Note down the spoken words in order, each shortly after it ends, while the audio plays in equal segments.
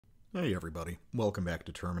Hey everybody, welcome back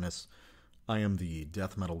to Terminus. I am the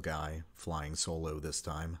death metal guy, flying solo this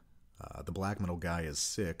time. The black metal guy is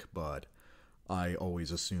sick, but I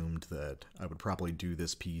always assumed that I would probably do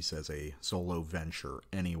this piece as a solo venture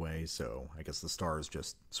anyway, so I guess the stars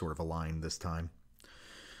just sort of aligned this time.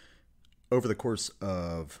 Over the course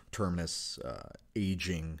of Terminus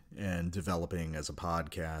aging and developing as a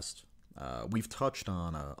podcast, we've touched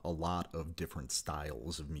on a lot of different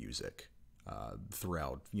styles of music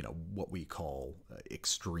throughout, what we call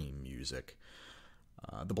extreme music.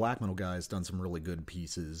 The black metal guy's done some really good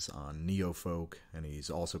pieces on neo-folk, and he's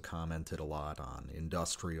also commented a lot on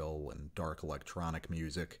industrial and dark electronic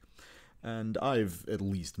music. And I've at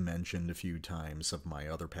least mentioned a few times of my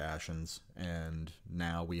other passions, and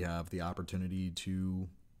now we have the opportunity to,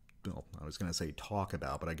 well, I was going to say talk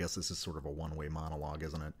about, but I guess this is sort of a one-way monologue,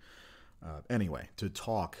 isn't it? Anyway, to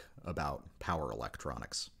talk about power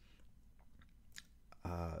electronics.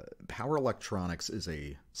 Power electronics is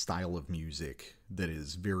a style of music that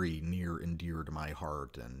is very near and dear to my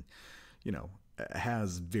heart and, you know,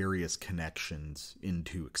 has various connections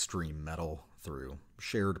into extreme metal through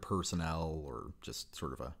shared personnel or just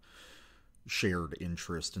sort of a shared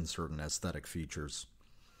interest in certain aesthetic features.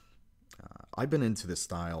 I've been into this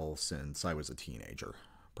style since I was a teenager.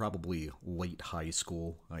 Probably late high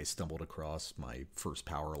school, I stumbled across my first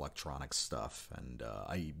power electronics stuff, and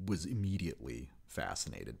I was immediately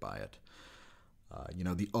fascinated by it.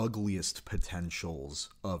 The ugliest potentials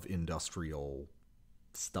of industrial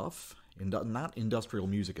stuff, not industrial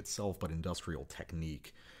music itself, but industrial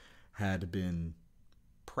technique, had been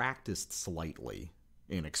practiced slightly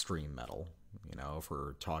in extreme metal. If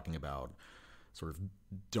we're talking about sort of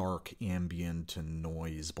dark ambient and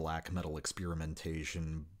noise black metal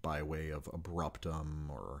experimentation by way of abruptum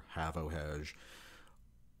or havohage,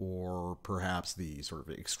 or perhaps the sort of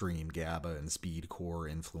extreme GABA and speedcore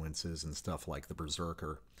influences and stuff like the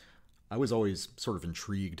Berserker. I was always sort of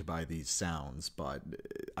intrigued by these sounds, but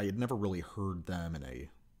I had never really heard them in a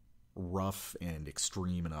rough and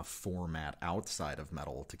extreme enough format outside of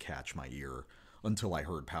metal to catch my ear until I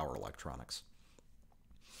heard power electronics.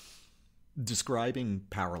 Describing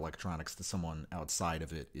power electronics to someone outside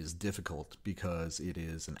of it is difficult because it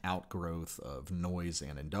is an outgrowth of noise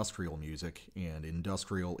and industrial music, and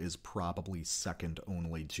industrial is probably second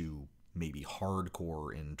only to maybe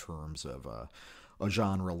hardcore in terms of a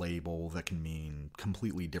genre label that can mean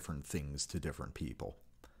completely different things to different people.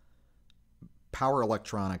 Power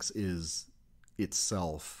electronics is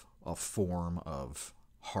itself a form of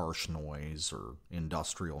harsh noise or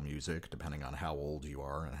industrial music, depending on how old you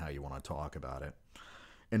are and how you want to talk about it.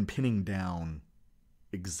 And pinning down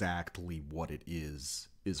exactly what it is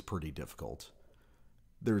pretty difficult.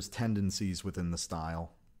 There's tendencies within the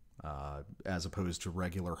style. As opposed to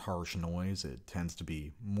regular harsh noise, it tends to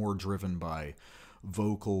be more driven by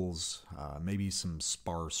vocals, maybe some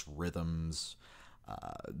sparse rhythms.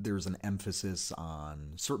 There's an emphasis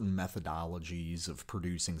on certain methodologies of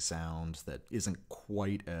producing sound that isn't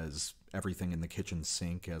quite as everything in the kitchen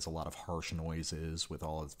sink as a lot of harsh noise is with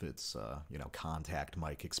all of its, contact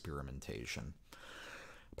mic experimentation.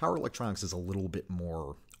 Power electronics is a little bit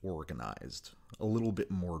more organized, a little bit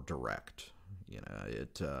more direct.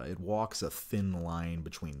 It walks a thin line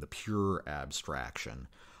between the pure abstraction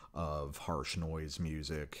of harsh noise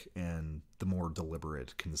music and the more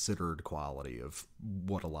deliberate, considered quality of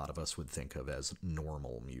what a lot of us would think of as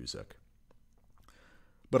normal music.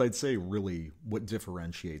 But I'd say really what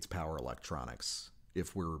differentiates power electronics,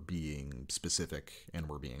 if we're being specific and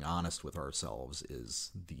we're being honest with ourselves,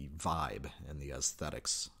 is the vibe and the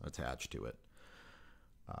aesthetics attached to it.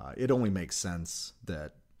 It only makes sense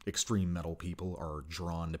that extreme metal people are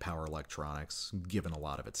drawn to power electronics, given a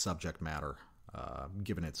lot of its subject matter,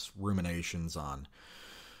 given its ruminations on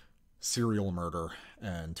serial murder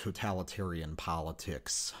and totalitarian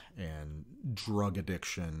politics and drug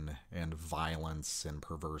addiction and violence and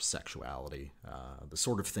perverse sexuality, the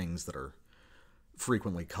sort of things that are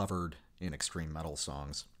frequently covered in extreme metal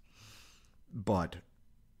songs. But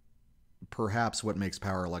perhaps what makes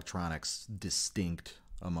power electronics distinct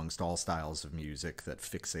amongst all styles of music that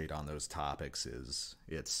fixate on those topics is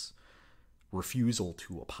its refusal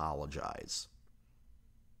to apologize.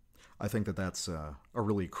 I think that that's a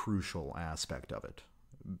really crucial aspect of it.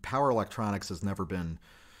 Power electronics has never been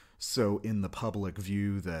so in the public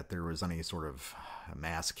view that there was any sort of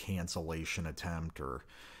mass cancellation attempt or,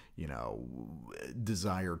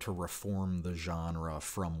 desire to reform the genre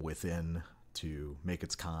from within to make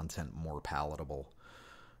its content more palatable.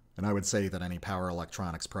 And I would say that any power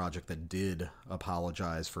electronics project that did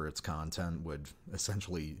apologize for its content would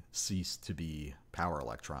essentially cease to be power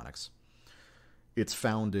electronics. It's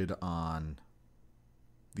founded on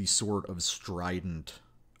the sort of strident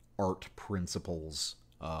art principles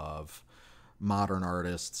of modern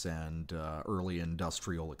artists and early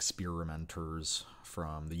industrial experimenters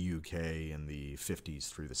from the UK in the 50s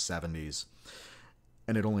through the 70s.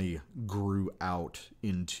 And it only grew out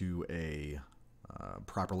into a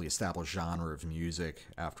properly established genre of music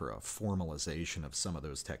after a formalization of some of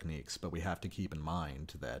those techniques. But we have to keep in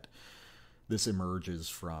mind that this emerges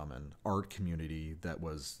from an art community that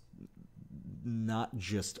was not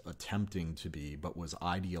just attempting to be, but was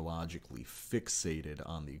ideologically fixated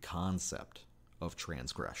on the concept of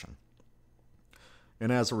transgression.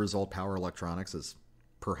 And as a result, power electronics is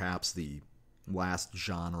perhaps the last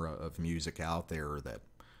genre of music out there that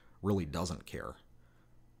really doesn't care.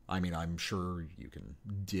 I mean, I'm sure you can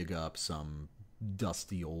dig up some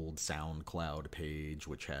dusty old SoundCloud page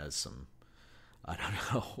which has some, I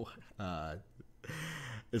don't know,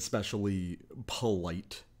 especially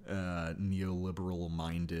polite,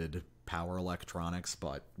 neoliberal-minded power electronics,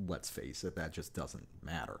 but let's face it, that just doesn't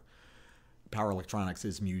matter. Power electronics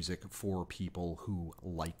is music for people who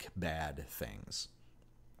like bad things.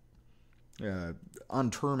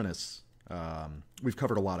 On Terminus, we've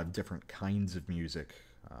covered a lot of different kinds of music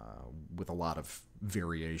with a lot of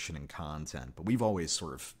variation in content, but we've always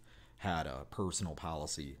sort of had a personal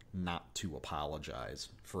policy not to apologize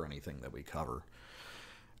for anything that we cover.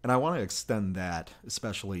 And I want to extend that,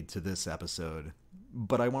 especially to this episode,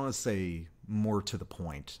 but I want to say more to the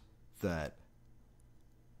point that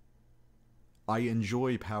I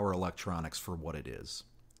enjoy power electronics for what it is,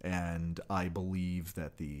 and I believe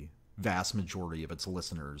that the vast majority of its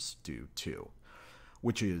listeners do too,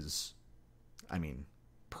 which is, I mean,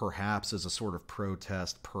 perhaps as a sort of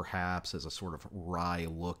protest, perhaps as a sort of wry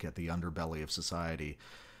look at the underbelly of society,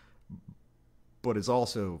 but is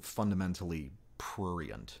also fundamentally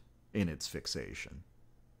prurient in its fixation.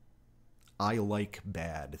 I like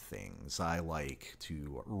bad things. I like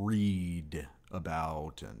to read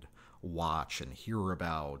about and watch and hear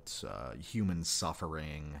about human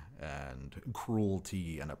suffering and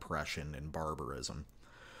cruelty and oppression and barbarism.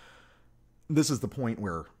 This is the point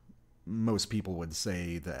where most people would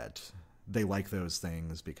say that they like those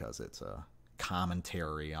things because it's a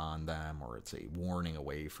commentary on them or it's a warning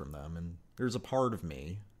away from them, and there's a part of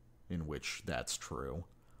me in which that's true.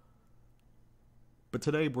 But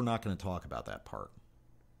today we're not going to talk about that part.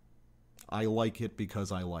 I like it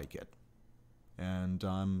because I like it. And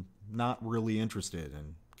I'm not really interested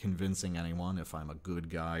in convincing anyone if I'm a good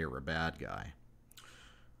guy or a bad guy.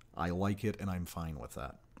 I like it and I'm fine with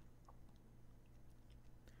that.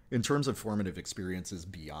 In terms of formative experiences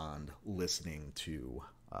beyond listening to,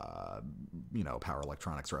 power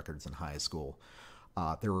electronics records in high school,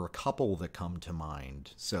 there are a couple that come to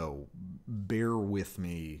mind. So bear with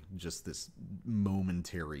me just this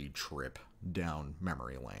momentary trip down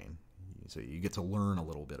memory lane. So you get to learn a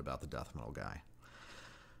little bit about the death metal guy.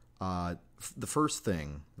 The first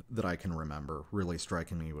thing that I can remember really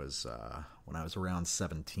striking me was when I was around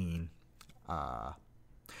 17.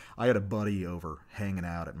 I had a buddy over hanging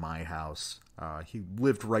out at my house. He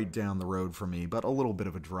lived right down the road from me, but a little bit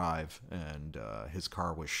of a drive, and his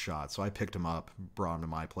car was shot. So I picked him up, brought him to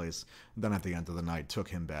my place, then at the end of the night took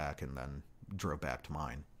him back and then drove back to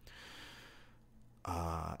mine.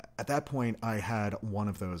 At that point, I had one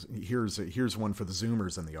of those. Here's one for the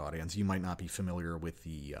Zoomers in the audience. You might not be familiar with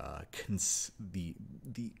the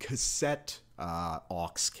cassette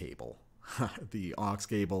aux cable. The aux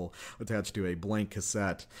cable attached to a blank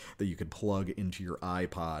cassette that you could plug into your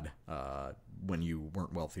iPod when you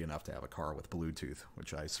weren't wealthy enough to have a car with Bluetooth,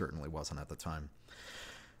 which I certainly wasn't at the time.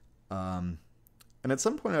 And at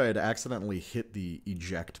some point, I had accidentally hit the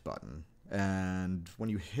eject button. And when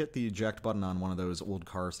you hit the eject button on one of those old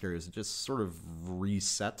car stereos, it just sort of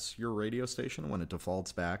resets your radio station when it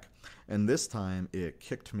defaults back. And this time, it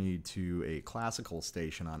kicked me to a classical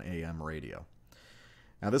station on AM radio.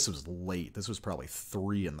 Now, this was late. This was probably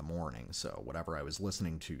 3 in the morning, so whatever I was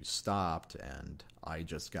listening to stopped, and I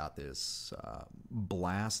just got this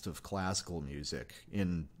blast of classical music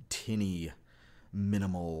in tinny,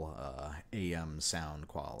 minimal AM sound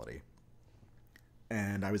quality.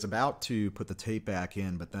 And I was about to put the tape back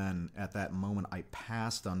in, but then at that moment I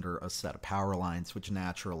passed under a set of power lines, which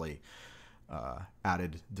naturally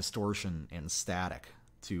added distortion and static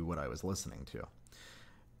to what I was listening to.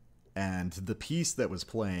 And the piece that was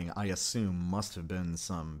playing, I assume, must have been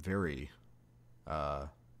some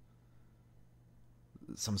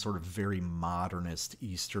sort of very modernist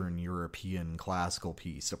Eastern European classical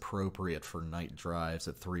piece, appropriate for night drives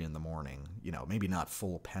at 3 in the morning. You know, maybe not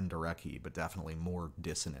full Penderecki, but definitely more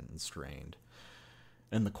dissonant and strained.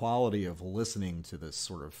 And the quality of listening to this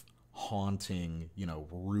sort of haunting,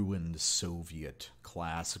 ruined Soviet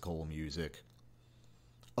classical music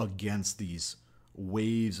against these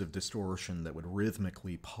waves of distortion that would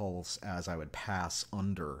rhythmically pulse as I would pass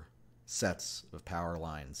under sets of power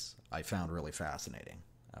lines, I found really fascinating.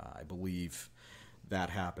 I believe that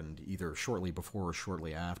happened either shortly before or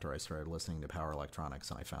shortly after I started listening to power electronics,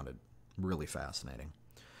 and I found it really fascinating.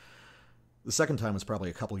 The second time was probably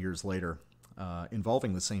a couple years later,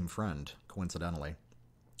 involving the same friend, coincidentally.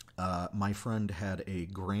 My friend had a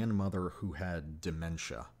grandmother who had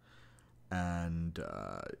dementia, and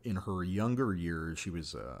in her younger years, she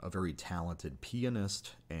was a very talented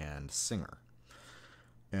pianist and singer.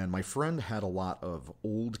 And my friend had a lot of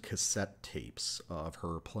old cassette tapes of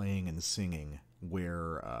her playing and singing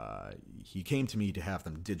where he came to me to have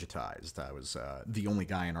them digitized. I was the only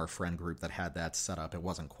guy in our friend group that had that set up. It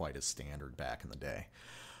wasn't quite as standard back in the day.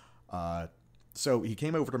 So he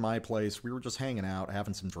came over to my place. We were just hanging out,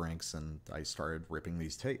 having some drinks, and I started ripping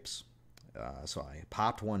these tapes. So I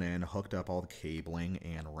popped one in, hooked up all the cabling,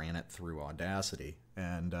 and ran it through Audacity,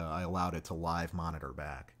 and I allowed it to live monitor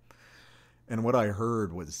back. And what I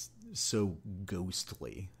heard was so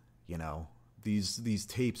ghostly, These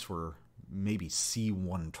tapes were maybe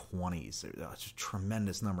C-120s. A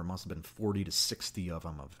tremendous number. Must have been 40 to 60 of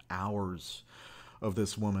them, of hours of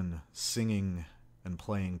this woman singing and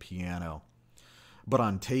playing piano. But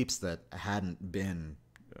on tapes that hadn't been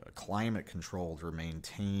climate controlled or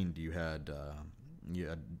maintained, you had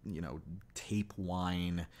tape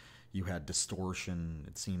whine, you had distortion.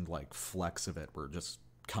 It seemed like flecks of it were just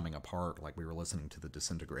coming apart, like we were listening to the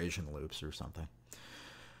disintegration loops or something.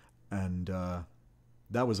 And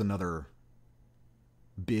that was another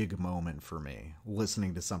big moment for me,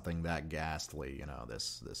 listening to something that ghastly,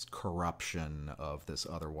 this corruption of this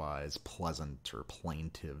otherwise pleasant or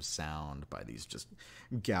plaintive sound by these just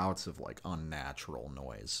gouts of unnatural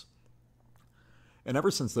noise. And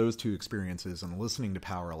ever since those two experiences and listening to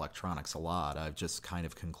power electronics a lot, I've just kind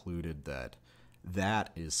of concluded that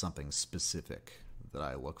that is something specific that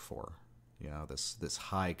I look for. This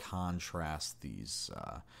high contrast, these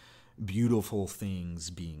beautiful things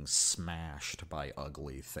being smashed by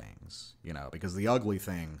ugly things, because the ugly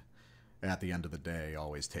thing at the end of the day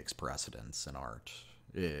always takes precedence in art.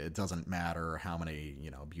 It doesn't matter how many,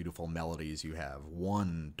 beautiful melodies you have.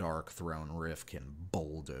 One Dark Throne riff can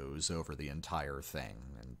bulldoze over the entire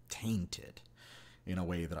thing and taint it in a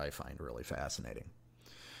way that I find really fascinating.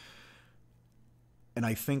 And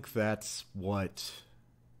I think that's what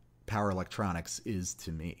power electronics is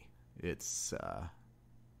to me. It's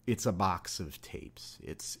a box of tapes.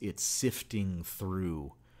 It's sifting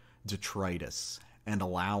through detritus and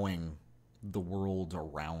allowing the world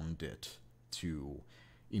around it to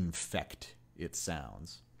infect its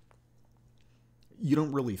sounds. You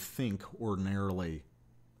don't really think ordinarily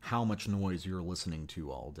how much noise you're listening to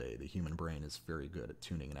all day. The human brain is very good at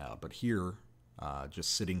tuning it out. But here,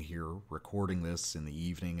 just sitting here recording this in the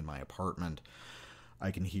evening in my apartment,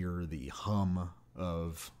 I can hear the hum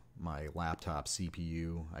of my laptop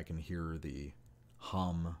CPU. I can hear the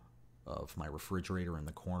hum of my refrigerator in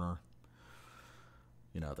the corner.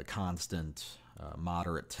 The constant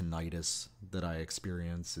moderate tinnitus that I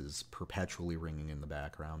experience is perpetually ringing in the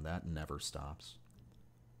background. That never stops.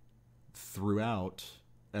 Throughout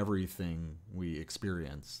everything we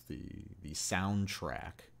experience, the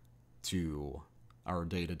soundtrack to our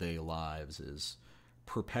day-to-day lives is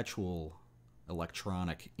perpetual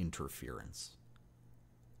electronic interference.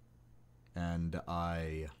 And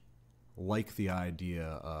I like the idea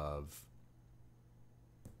of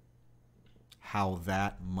how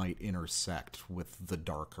that might intersect with the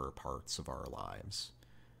darker parts of our lives.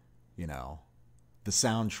 The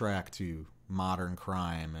soundtrack to modern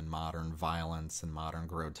crime and modern violence and modern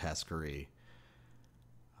grotesquerie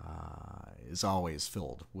is always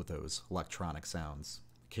filled with those electronic sounds.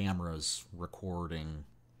 Cameras recording,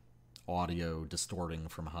 audio distorting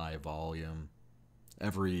from high volume.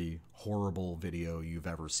 Every horrible video you've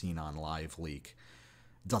ever seen on LiveLeak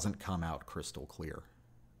doesn't come out crystal clear,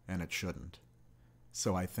 and it shouldn't.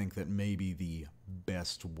 So I think that maybe the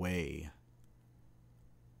best way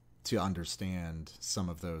to understand some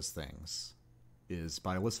of those things is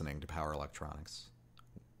by listening to power electronics.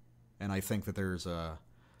 And I think that there's a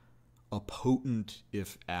potent,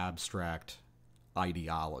 if abstract,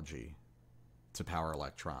 ideology to power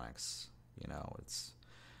electronics.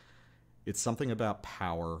 It's something about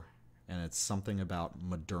power, and it's something about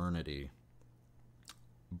modernity,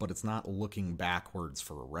 but it's not looking backwards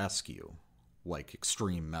for a rescue like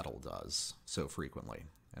extreme metal does so frequently.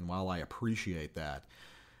 And while I appreciate that,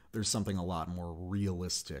 there's something a lot more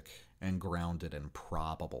realistic and grounded and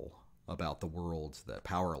probable about the world that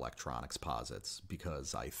power electronics posits,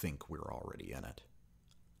 because I think we're already in it.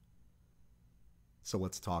 So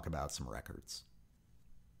let's talk about some records.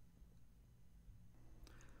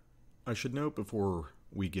 I should note before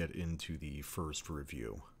we get into the first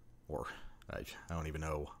review, or I don't even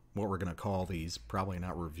know what we're going to call these, probably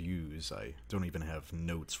not reviews. I don't even have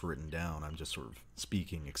notes written down. I'm just sort of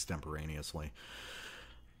speaking extemporaneously.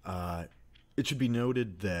 It should be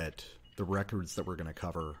noted that the records that we're going to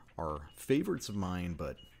cover are favorites of mine,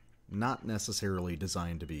 but not necessarily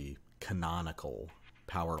designed to be canonical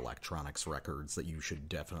power electronics records that you should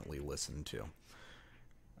definitely listen to.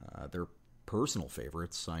 They're personal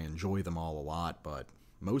favorites. I enjoy them all a lot, but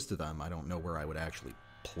most of them I don't know where I would actually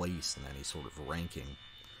place in any sort of ranking.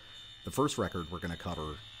 The first record we're going to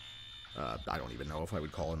cover, I don't even know if I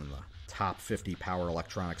would call it in the top 50 power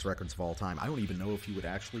electronics records of all time. I don't even know if you would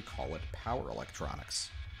actually call it power electronics.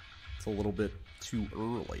 It's a little bit too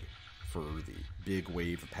early for the big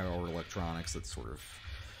wave of power electronics that sort of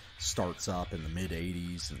starts up in the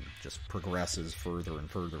mid-80s and just progresses further and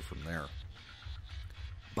further from there.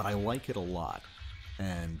 But I like it a lot,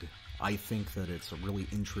 and I think that it's a really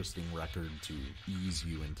interesting record to ease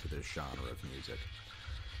you into this genre of music.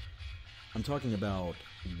 I'm talking about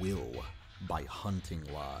Will by Hunting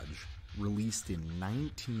Lodge, released in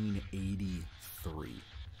 1983,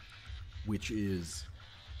 which is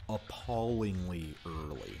appallingly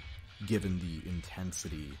early, given the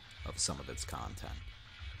intensity of some of its content.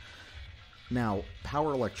 Now,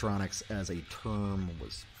 power electronics as a term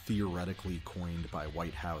was theoretically coined by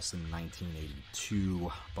Whitehouse in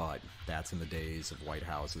 1982, but that's in the days of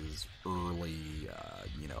Whitehouse's early,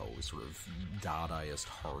 sort of Dadaist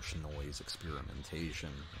harsh noise experimentation,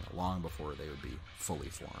 long before they would be fully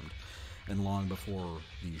formed, and long before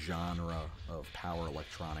the genre of power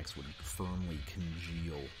electronics would firmly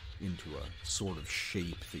congeal into a sort of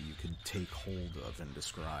shape that you could take hold of and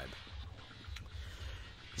describe.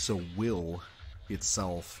 So Will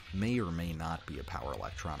itself may or may not be a power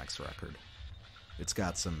electronics record. It's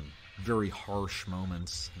got some very harsh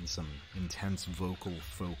moments and some intense vocal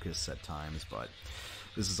focus at times, but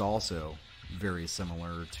this is also very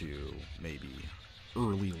similar to maybe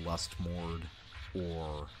early Lustmord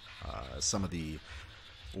or some of the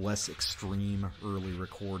less extreme early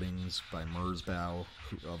recordings by Merzbow,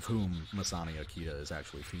 of whom Masami Akita is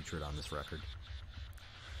actually featured on this record.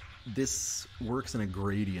 This works in a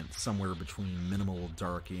gradient somewhere between minimal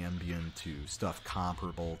dark ambient to stuff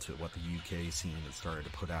comparable to what the UK scene had started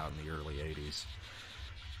to put out in the early 80s.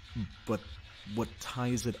 But what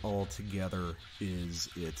ties it all together is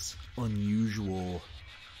its unusual,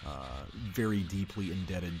 very deeply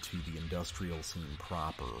indebted to the industrial scene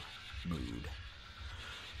proper mood.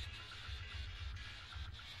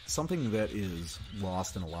 Something that is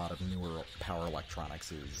lost in a lot of newer power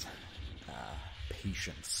electronics is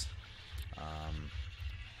patience.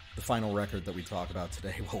 The final record that we talk about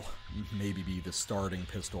today will maybe be the starting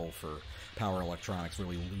pistol for power electronics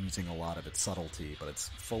really losing a lot of its subtlety, but it's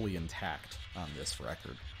fully intact on this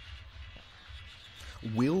record.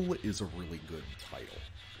 Will is a really good title.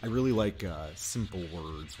 I really like simple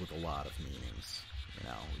words with a lot of meanings.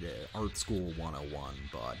 Art school 101,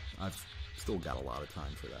 but I've still got a lot of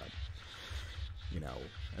time for that.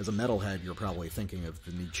 As a metalhead, you're probably thinking of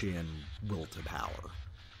the Nietzschean will to power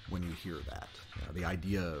when you hear that. The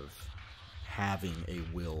idea of having a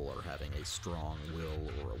will or having a strong will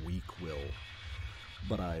or a weak will.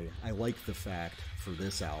 But I like the fact, for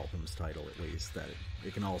this album's title at least, that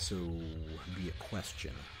it can also be a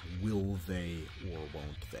question. Will they or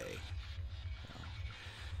won't they?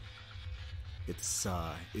 It's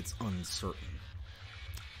uncertain.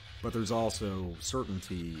 But there's also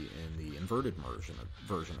certainty in the inverted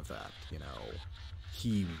version of that.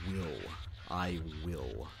 He will, I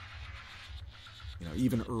will.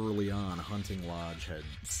 Even early on, Hunting Lodge had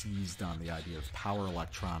seized on the idea of power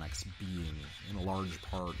electronics being, in a large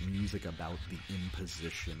part, music about the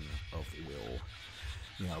imposition of will.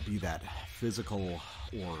 Be that physical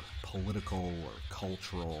or political or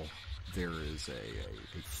cultural, there is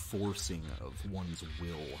a forcing of one's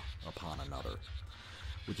will upon another,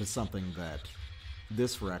 which is something that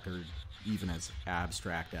this record, even as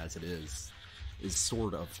abstract as it is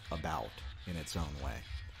sort of about in its own way.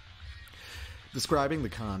 Describing the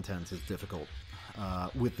content is difficult.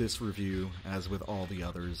 With this review, as with all the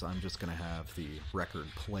others, I'm just going to have the record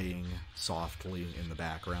playing softly in the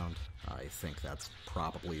background. I think that's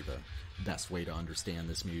probably the best way to understand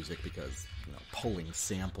this music, because pulling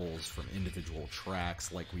samples from individual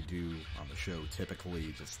tracks like we do on the show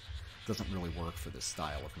typically just doesn't really work for this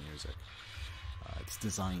style of music. It's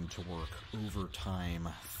designed to work over time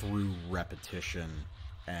through repetition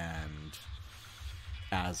and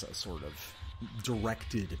as a sort of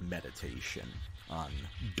directed meditation on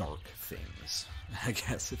dark things. I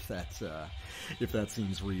guess if that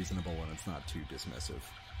seems reasonable and it's not too dismissive.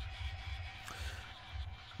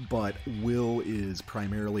 But will is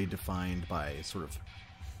primarily defined by sort of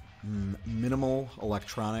minimal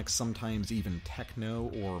electronics, sometimes even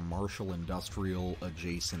techno or martial industrial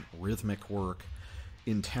adjacent rhythmic work,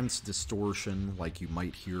 intense distortion like you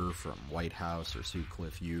might hear from Whitehouse or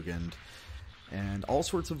Sutcliffe Jugend, and all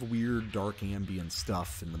sorts of weird dark ambient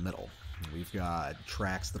stuff in the middle. We've got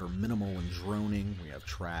tracks that are minimal and droning, we have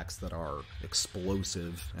tracks that are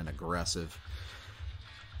explosive and aggressive.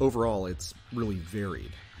 Overall, it's really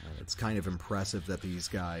varied. It's kind of impressive that these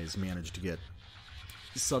guys managed to get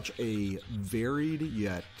such a varied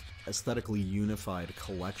yet aesthetically unified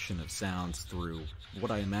collection of sounds through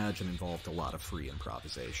what I imagine involved a lot of free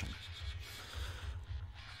improvisation.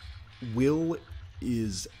 Will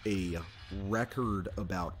is a record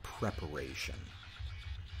about preparation.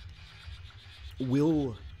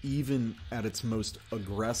 Will, even at its most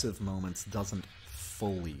aggressive moments, doesn't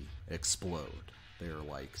fully explode. They're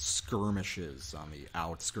like skirmishes on the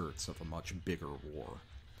outskirts of a much bigger war.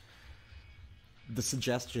 The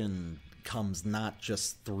suggestion comes not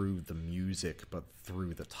just through the music, but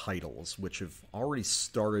through the titles, which have already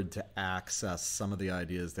started to access some of the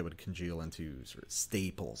ideas that would congeal into sort of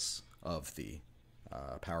staples of the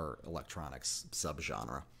power electronics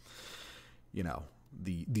subgenre. You know,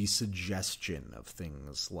 the suggestion of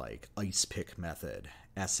things like ice pick method,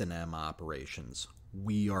 S&M operations,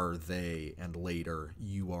 we are they, and later,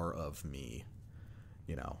 you are of me.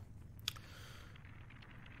 You know,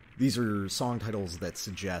 these are song titles that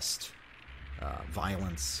suggest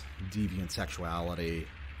violence, deviant sexuality,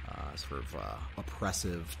 sort of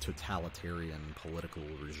oppressive, totalitarian political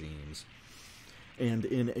regimes. And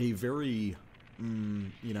in a very,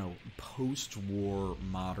 post-war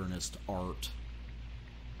modernist art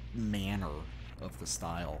manner of the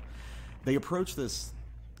style, they approach this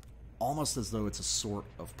almost as though it's a sort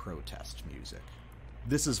of protest music.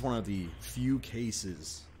 This is one of the few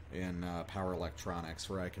cases in power electronics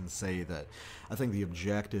where I can say that I think the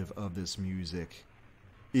objective of this music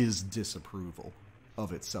is disapproval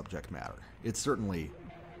of its subject matter. It's certainly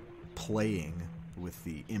playing with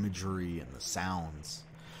the imagery and the sounds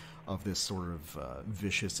of this sort of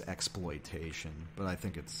vicious exploitation, but I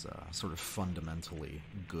think it's sort of fundamentally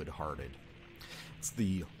good-hearted. It's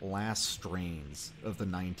the last strains of the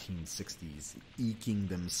 1960s eking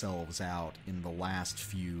themselves out in the last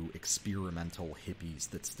few experimental hippies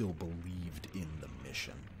that still believed in the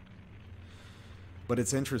mission. But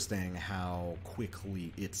it's interesting how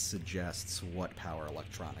quickly it suggests what power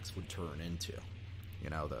electronics would turn into.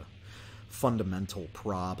 You know, the fundamental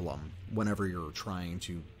problem whenever you're trying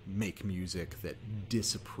to make music that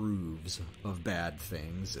disapproves of bad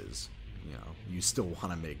things is, you still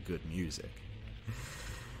want to make good music.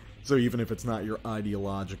 So even if it's not your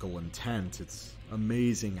ideological intent, it's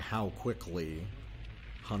amazing how quickly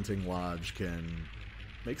Hunting Lodge can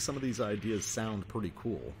make some of these ideas sound pretty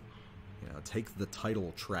cool. Take the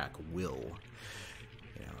title track, Will.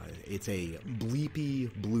 It's a bleepy,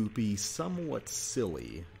 bloopy, somewhat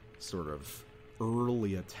silly sort of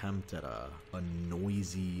early attempt at a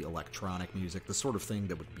noisy electronic music, the sort of thing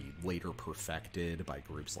that would be later perfected by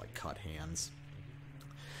groups like Cut Hands.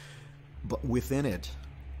 But within it,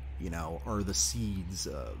 are the seeds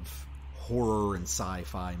of horror and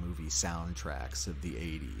sci-fi movie soundtracks of the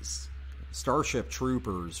 80s. Starship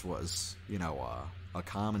Troopers was, a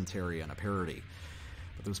commentary and a parody.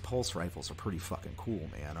 But those pulse rifles are pretty fucking cool,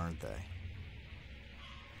 man, aren't they?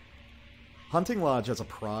 Hunting Lodge as a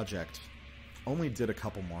project only did a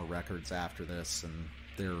couple more records after this, and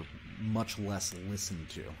they're much less listened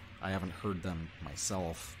to. I haven't heard them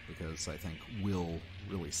myself because I think Will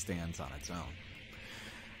really stands on its own.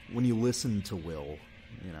 When you listen to Will,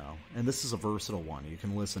 and this is a versatile one. You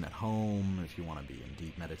can listen at home if you want to be in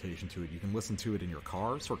deep meditation to it. You can listen to it in your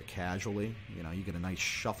car, sort of casually. You get a nice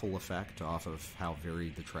shuffle effect off of how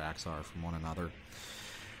varied the tracks are from one another.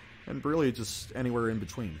 And really just anywhere in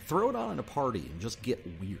between. Throw it on at a party and just get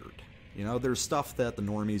weird. There's stuff that the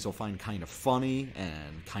normies will find kind of funny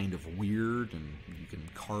and kind of weird, and you can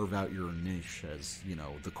carve out your niche as,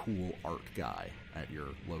 the cool art guy at your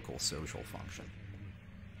local social function.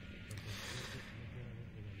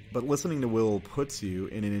 But listening to Will puts you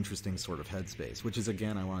in an interesting sort of headspace, which is,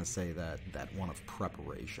 again, I want to say that one of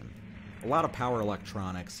preparation. A lot of power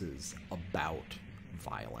electronics is about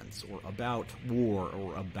violence, or about war,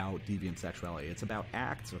 or about deviant sexuality. It's about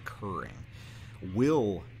acts occurring.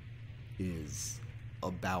 Will is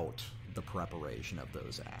about the preparation of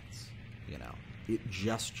those acts. You know, it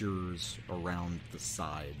gestures around the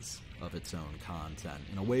sides of its own content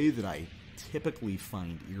in a way that I typically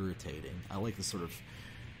find irritating. I like the sort of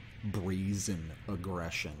brazen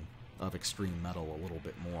aggression of extreme metal a little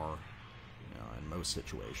bit more, you know, in most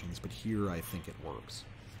situations, but here I think it works.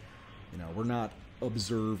 You know, we're not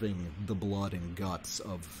observing the blood and guts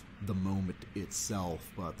of the moment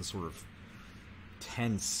itself, but the sort of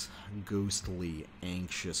tense, ghostly,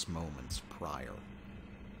 anxious moments prior.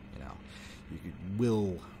 You know,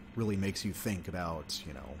 Will really makes you think about,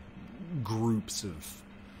 you know, groups of,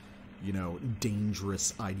 you know,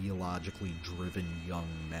 dangerous, ideologically driven young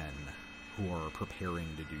men who are preparing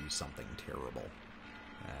to do something terrible.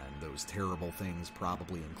 And those terrible things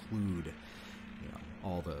probably include, you know,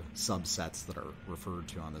 all the subsets that are referred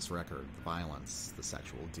to on this record: the violence, the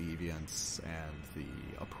sexual deviance, and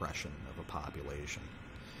the oppression of a population.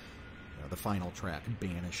 You know, the final track,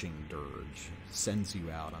 Banishing Dirge, sends you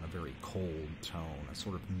out on a very cold tone, a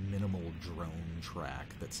sort of minimal drone track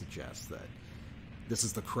that suggests that this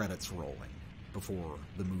is the credits rolling before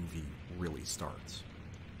the movie really starts.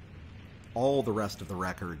 All the rest of the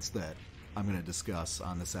records that I'm going to discuss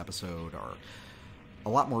on this episode are a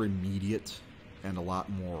lot more immediate and a lot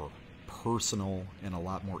more personal and a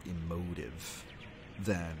lot more emotive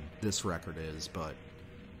than this record is, but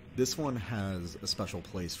this one has a special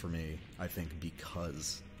place for me, I think,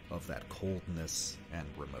 because of that coldness and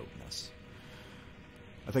remoteness.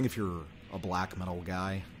 I think if you're a black metal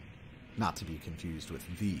guy, not to be confused with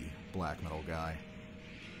the black metal guy,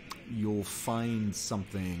 you'll find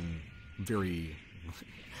something very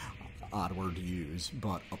odd word to use,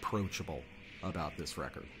 but approachable about this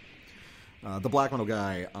record. The black metal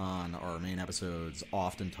guy on our main episodes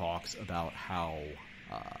often talks about how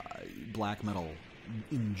black metal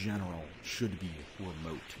in general should be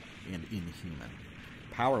remote and inhuman.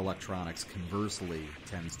 Power electronics, conversely,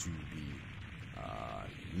 tends to be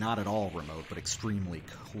not at all remote, but extremely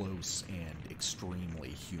close and extremely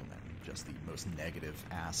human. Just the most negative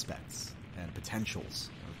aspects and potentials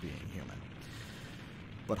of being human.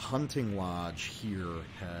 But Hunting Lodge here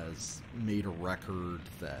has made a record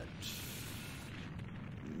that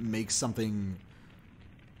makes something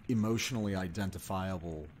emotionally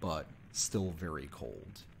identifiable, but still very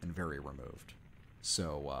cold and very removed.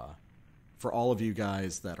 So, for all of you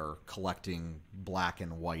guys that are collecting black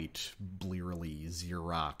and white, blearily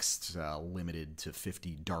Xeroxed, limited to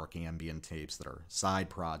 50 dark ambient tapes that are side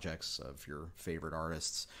projects of your favorite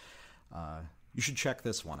artists, you should check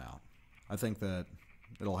this one out. I think that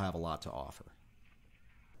it'll have a lot to offer.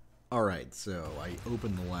 Alright, so I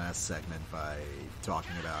opened the last segment by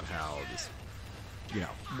talking about how this, you know,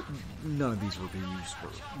 none of these reviews were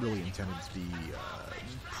really intended to be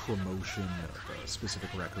promotion of a specific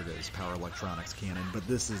record as Power Electronics canon, but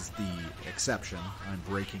this is the exception. I'm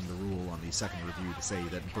breaking the rule on the second review to say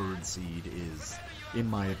that Birdseed is, in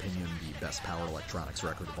my opinion, the best Power Electronics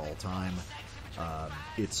record of all time.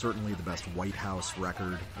 It's certainly the best Whitehouse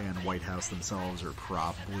record, and Whitehouse themselves are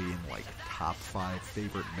probably in, like, top 5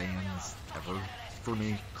 favorite bands ever for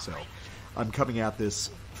me, so I'm coming at this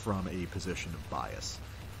from a position of bias.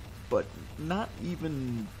 But not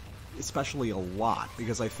even especially a lot,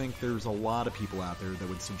 because I think there's a lot of people out there that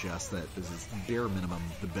would suggest that this is bare minimum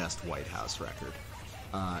the best Whitehouse record.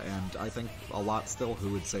 And I think a lot still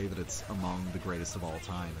who would say that it's among the greatest of all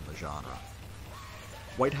time in the genre.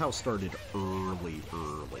 Whitehouse started early,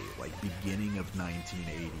 like beginning of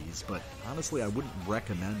 1980s, but honestly I wouldn't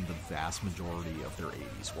recommend the vast majority of their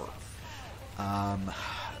 80s work.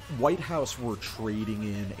 Whitehouse were trading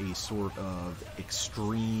in a sort of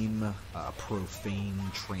extreme, profane,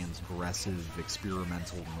 transgressive,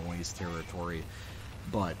 experimental noise territory,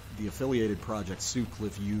 but the affiliated project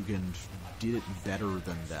Sutcliffe Jugend did it better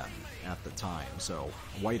than them at the time. So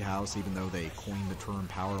Whitehouse, even though they coined the term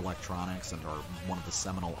power electronics and are one of the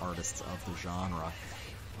seminal artists of the genre,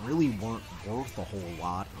 really weren't worth a whole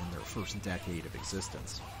lot in their first decade of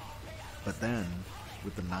existence. But then,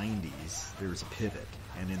 with the 90s, there's a pivot,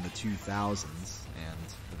 and in the 2000s,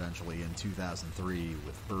 and eventually in 2003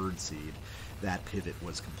 with Birdseed, that pivot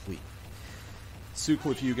was complete.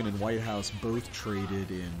 Sutcliffe Jugend and Whitehouse both traded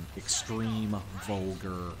in extreme,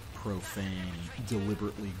 vulgar, profane,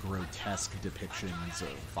 deliberately grotesque depictions of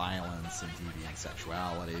violence and deviant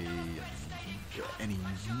sexuality, and any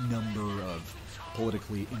number of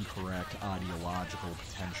politically incorrect ideological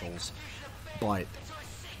potentials, but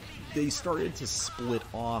they started to split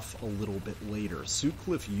off a little bit later.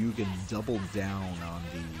 Sutcliffe Jugend doubled down on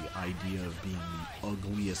the idea of being the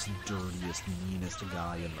ugliest, dirtiest, meanest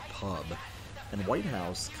guy in the pub, and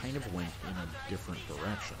Whitehouse kind of went in a different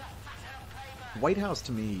direction. Whitehouse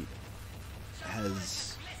to me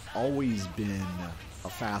has always been a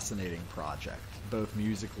fascinating project, both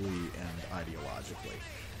musically and ideologically.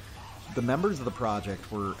 The members of the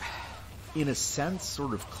project were, in a sense,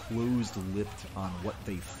 sort of closed-lipped on what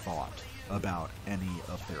they thought about any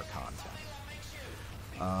of their content.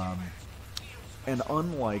 And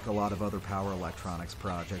unlike a lot of other power electronics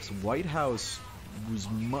projects, Whitehouse was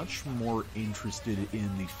much more interested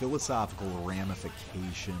in the philosophical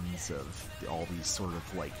ramifications of all these sort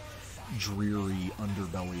of like dreary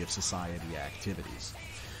underbelly of society activities.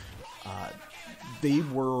 They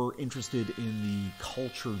were interested in the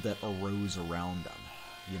culture that arose around them.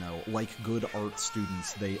 You know, like good art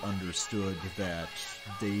students, they understood that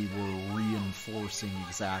they were reinforcing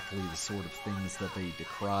exactly the sort of things that they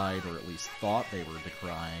decried, or at least thought they were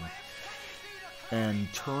decrying, and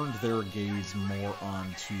turned their gaze more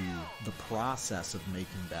onto the process of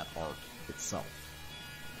making that art itself.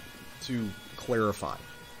 To clarify,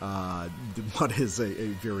 what is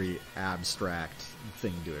a very abstract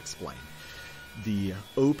thing to explain. The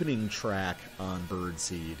opening track on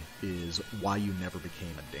Birdseed is Why You Never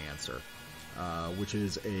Became a Dancer, which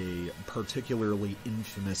is a particularly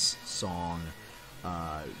infamous song,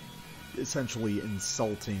 essentially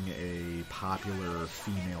insulting a popular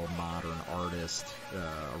female modern artist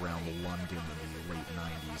around London in the late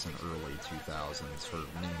 90s and early 2000s.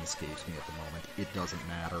 Her name escapes me at the moment. It doesn't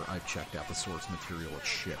matter. I've checked out the source material. It's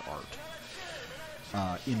shit art.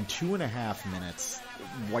 In 2.5 minutes,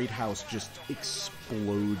 Whitehouse just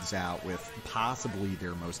explodes out with possibly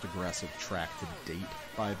their most aggressive track to date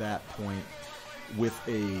by that point, with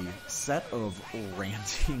a set of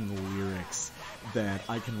ranting lyrics that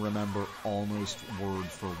I can remember almost word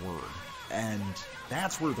for word. And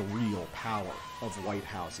that's where the real power of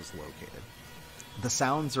Whitehouse is located. The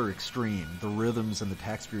sounds are extreme, the rhythms and the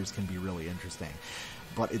textures can be really interesting,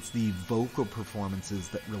 but it's the vocal performances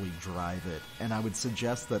that really drive it. And I would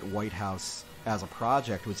suggest that Whitehouse, as a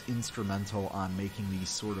project, was instrumental on making these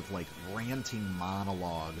sort of like ranting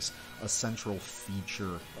monologues a central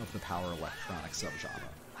feature of the power electronic subgenre.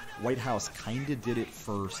 Whitehouse kinda did it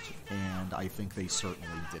first, and I think they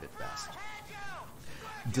certainly did it best.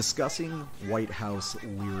 Discussing Whitehouse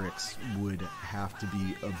lyrics would have to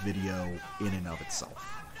be a video in and of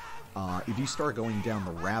itself. If you start going down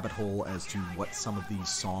the rabbit hole as to what some of these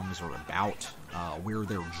songs are about, where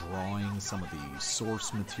they're drawing some of the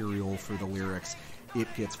source material for the lyrics, it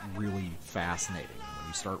gets really fascinating when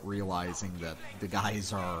you start realizing that the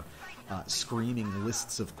guys are screaming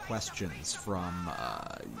lists of questions from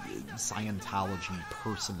Scientology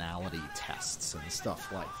personality tests and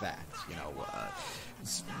stuff like that. You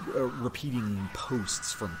know, repeating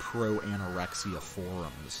posts from pro-anorexia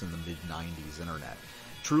forums in the mid-90s internet.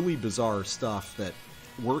 Truly bizarre stuff that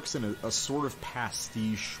works in a sort of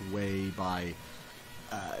pastiche way by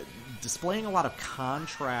displaying a lot of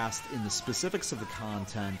contrast in the specifics of the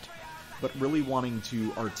content, but really wanting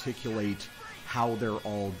to articulate how they're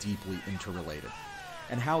all deeply interrelated.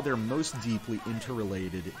 And how they're most deeply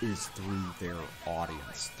interrelated is through their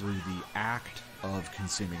audience, through the act of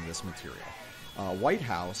consuming this material.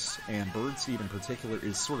 Whitehouse, and Birdseed in particular,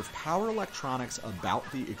 is sort of power electronics about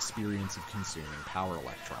the experience of consuming power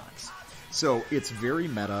electronics. So it's very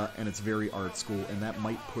meta, and it's very art school, and that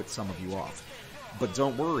might put some of you off. But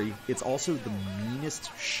don't worry, it's also the meanest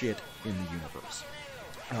shit in the universe.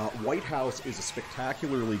 Whitehouse is a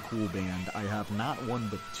spectacularly cool band. I have not one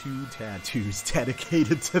but 2 tattoos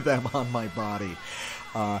dedicated to them on my body.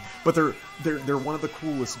 But they're one of the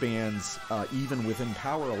coolest bands, even within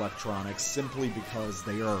power electronics, simply because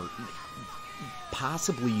they are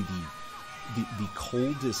possibly the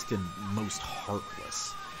coldest and most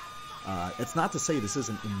heartless. It's not to say this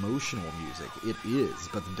isn't emotional music. It is,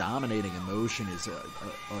 but the dominating emotion is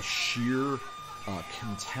a sheer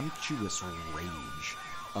contemptuous rage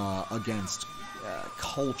against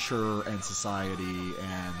culture and society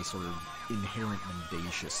and the sort of inherent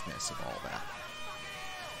mendaciousness of all that.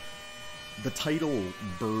 The title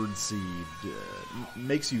Birdseed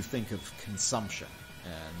makes you think of consumption,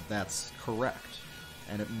 and that's correct.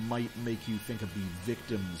 And it might make you think of the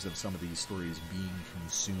victims of some of these stories being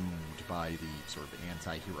consumed by the sort of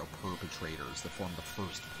anti-hero perpetrators that form the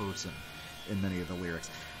first person in many of the lyrics.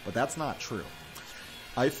 But that's not true.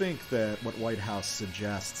 I think that what Whitehouse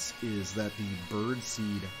suggests is that the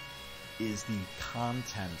Birdseed is the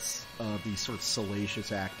contents of these sort of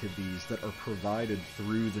salacious activities that are provided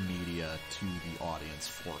through the media to the audience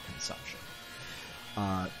for consumption.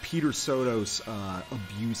 Peter Soto's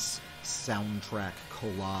Abuse soundtrack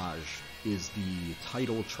collage is the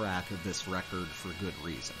title track of this record for good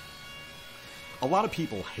reason. A lot of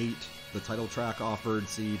people hate the title track off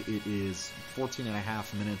Birdseed. It is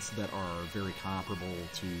 14.5 minutes that are very comparable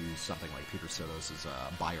to something like Peter Sotos'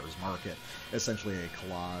 Buyer's Market, essentially a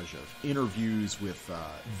collage of interviews with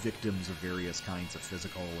victims of various kinds of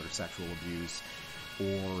physical or sexual abuse,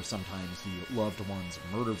 or sometimes the loved ones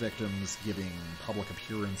of murder victims giving public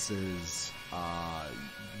appearances,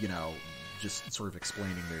 just sort of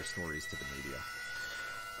explaining their stories to the media.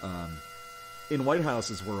 In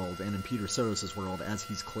Whitehouse's world and in Peter Sotos' world, as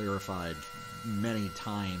he's clarified many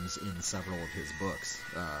times in several of his books,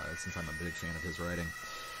 since I'm a big fan of his writing,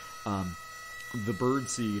 the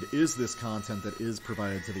Birdseed is this content that is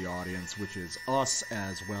provided to the audience, which is us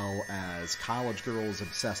as well as college girls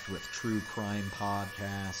obsessed with true crime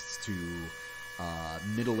podcasts to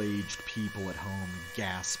middle-aged people at home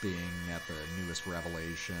gasping at the newest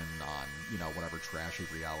revelation on, whatever trashy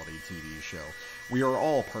reality TV show. We are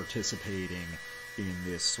all participating in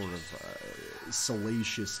this sort of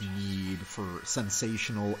salacious need for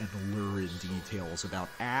sensational and lurid details about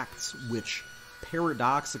acts which,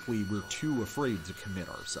 paradoxically, we're too afraid to commit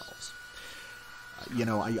ourselves.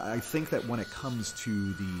 I think that when it comes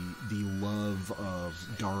to the love of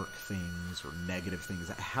dark things or negative things,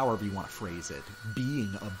 however you want to phrase it,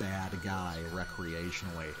 being a bad guy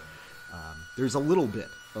recreationally, there's a little bit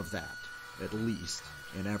of that, at least,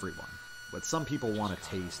 in everyone. But some people want to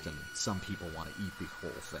taste and some people want to eat the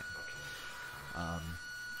whole thing.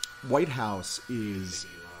 Whitehouse is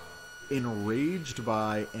enraged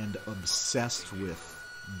by and obsessed with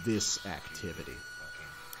this activity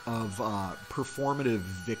of performative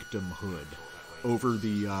victimhood over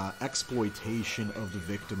the exploitation of the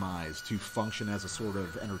victimized to function as a sort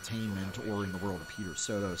of entertainment, or in the world of Peter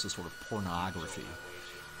Sotos, a sort of pornography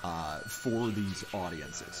for these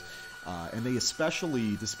audiences. And they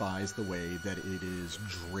especially despise the way that it is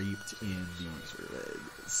draped in these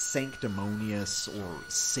sanctimonious or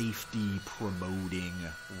safety-promoting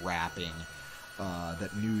wrapping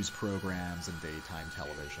that news programs and daytime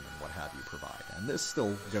television and what have you provide. And this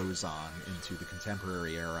still goes on into the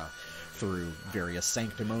contemporary era through various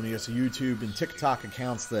sanctimonious YouTube and TikTok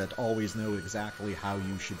accounts that always know exactly how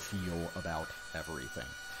you should feel about everything.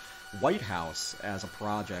 Whitehouse, as a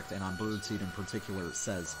project, and on Birdseed in particular,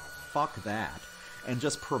 says, fuck that, and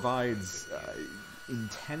just provides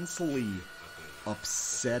intensely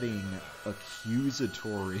upsetting,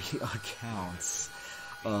 accusatory accounts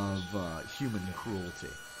of human cruelty.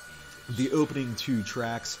 The opening two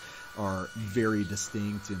tracks are very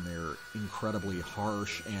distinct in their incredibly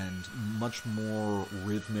harsh and much more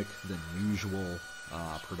rhythmic than usual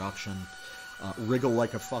production. Wriggle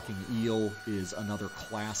Like a Fucking Eel is another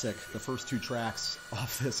classic. The first two tracks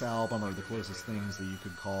off this album are the closest things that you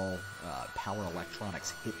could call power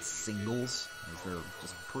electronics hit singles, as they're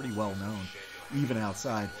just pretty well known, even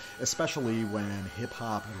outside, especially when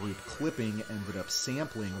hip-hop group Clipping ended up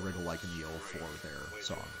sampling Wriggle Like an Eel for their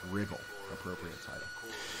song Wriggle, appropriate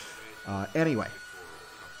title. Anyway,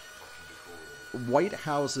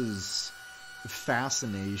 Whitehouse's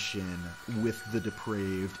fascination with the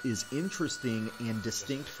depraved is interesting and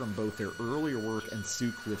distinct from both their earlier work and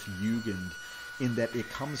Sutcliffe Jugend, in that it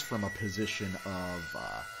comes from a position of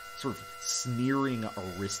sort of sneering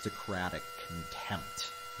aristocratic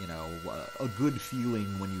contempt. A good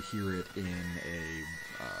feeling when you hear it in a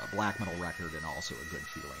black metal record, and also a good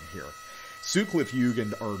feeling here. Sutcliffe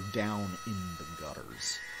Jugend are down in the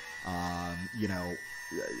gutters.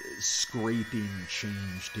 Scraping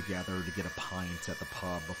change together to get a pint at the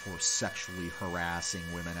pub before sexually harassing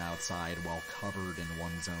women outside while covered in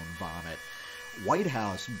one's own vomit.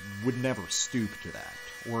 Whitehouse would never stoop to that,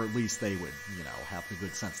 or at least they would, have the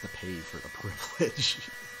good sense to pay for the privilege.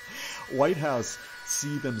 Whitehouse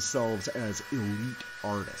see themselves as elite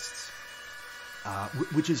artists,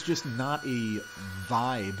 which is just not a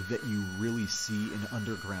vibe that you really see in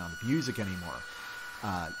underground music anymore.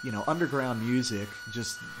 Underground music,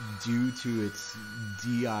 just due to its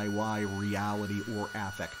DIY reality or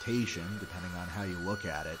affectation, depending on how you look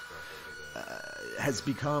at it, has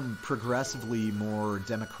become progressively more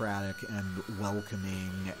democratic and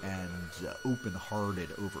welcoming and open-hearted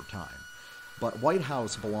over time. But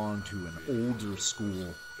Whitehouse belonged to an older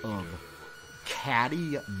school of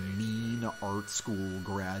catty, mean art school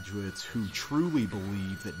graduates who truly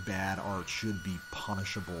believe that bad art should be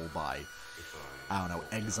punishable by,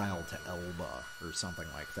 exile to Elba or something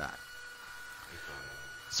like that.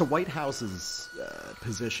 So Whitehouse's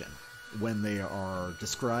position, when they are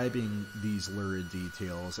describing these lurid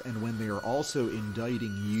details, and when they are also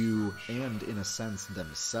indicting you, and in a sense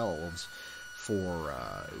themselves, for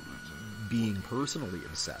being personally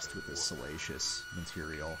obsessed with this salacious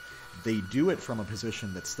material, they do it from a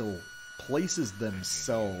position that still places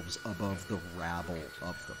themselves above the rabble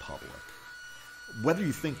of the public. Whether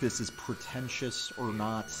you think this is pretentious or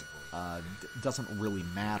not doesn't really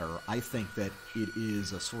matter. I think that it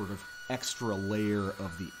is a sort of extra layer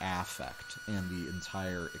of the affect and the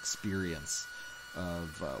entire experience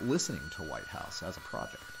of listening to Whitehouse as a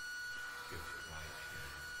project.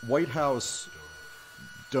 Whitehouse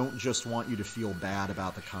don't just want you to feel bad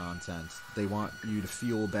about the content. They want you to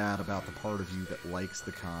feel bad about the part of you that likes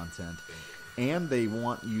the content. And they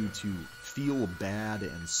want you to feel bad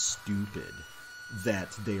and stupid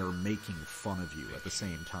that they are making fun of you at the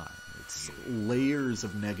same time. It's layers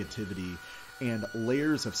of negativity and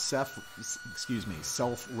layers of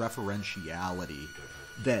self-referentiality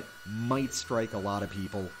that might strike a lot of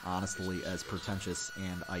people, honestly, as pretentious,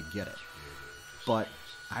 and I get it. But,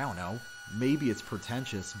 I don't know, maybe it's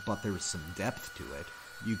pretentious, but there's some depth to it.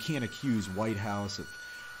 You can't accuse Whitehouse of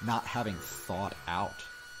not having thought out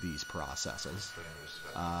these processes.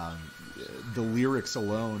 The lyrics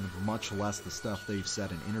alone, much less the stuff they've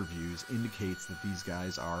said in interviews, indicates that these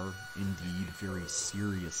guys are indeed very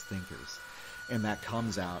serious thinkers. And that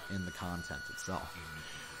comes out in the content itself.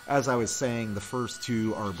 As I was saying, the first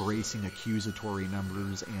two are bracing accusatory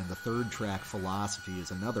numbers, and the third track, Philosophy, is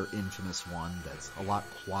another infamous one that's a lot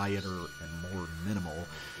quieter and more minimal,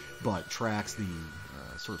 but tracks the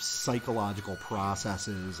sort of psychological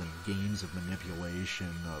processes and games of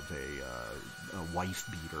manipulation of a wife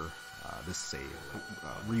beater. This is a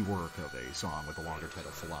rework of a song with a longer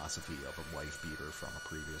title, Philosophy, of a wife beater from a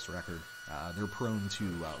previous record. They're prone to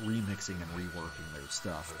remixing and reworking their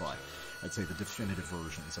stuff, but I'd say the definitive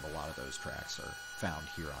versions of a lot of those tracks are found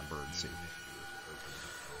here on Birdsea.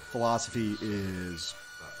 Philosophy is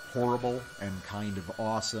horrible and kind of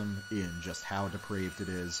awesome in just how depraved it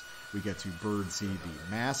is. We get to Birdsea,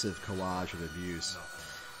 the massive collage of abuse.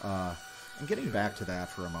 And getting back to that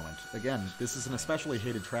for a moment, again, this is an especially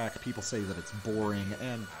hated track. People say that it's boring,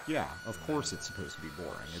 and yeah, of course it's supposed to be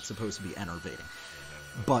boring. It's supposed to be enervating.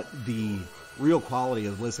 But the real quality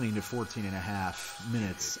of listening to 14 and a half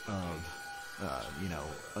minutes of,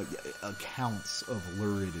 accounts of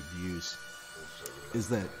lurid abuse is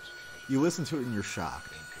that you listen to it and you're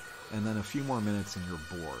shocked, and then a few more minutes and you're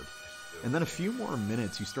bored, and then a few more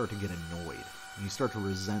minutes you start to get annoyed. You start to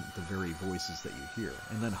resent the very voices that you hear.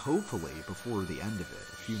 And then hopefully, before the end of it,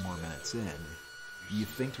 a few more minutes in, you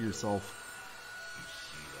think to yourself,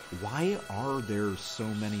 why are there so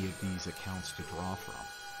many of these accounts to draw from?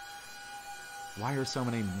 Why are so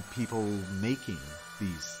many people making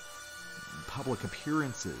these public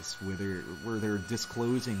appearances where they're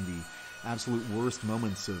disclosing the absolute worst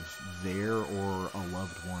moments of their or a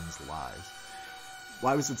loved one's lives?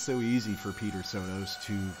 Why was it so easy for Peter Sotos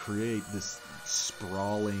to create this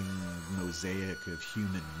sprawling mosaic of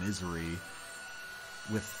human misery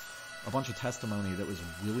with a bunch of testimony that was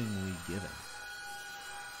willingly given?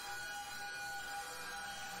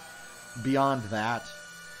 Beyond that,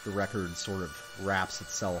 the record sort of wraps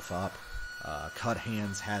itself up. Cut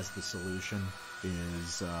Hands Has the Solution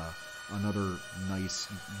is another nice,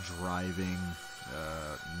 driving,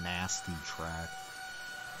 nasty track.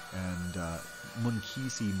 And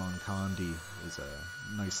Munkisi Munkandi is a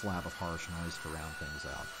nice slab of harsh noise to round things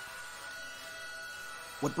out.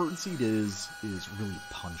 What Birdseed is really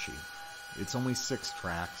punchy. It's only 6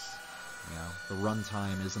 tracks. The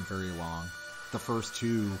runtime isn't very long. The first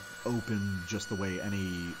two open just the way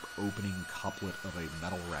any opening couplet of a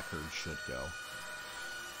metal record should go.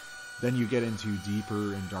 Then you get into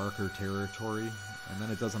deeper and darker territory, and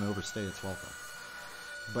then it doesn't overstay its welcome.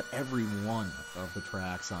 But every one of the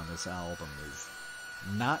tracks on this album is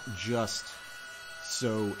not just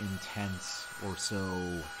so intense or so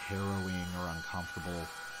harrowing or uncomfortable,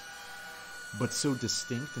 but so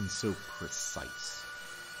distinct and so precise.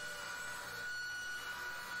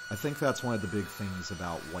 I think that's one of the big things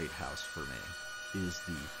about Whitehouse for me, is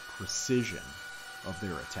the precision of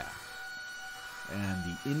their attack. And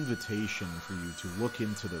the invitation for you to look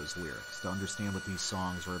into those lyrics, to understand what these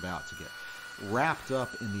songs are about, to get wrapped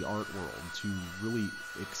up in the art world, to really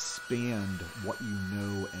expand what you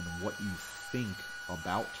know and what you think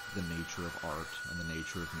about the nature of art and the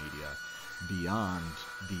nature of media beyond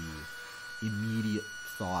the immediate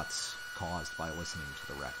thoughts caused by listening to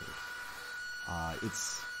the record.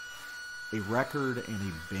 It's a record and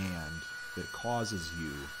a band that causes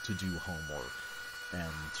you to do homework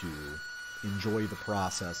and to enjoy the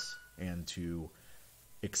process and to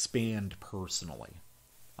expand personally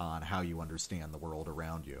on how you understand the world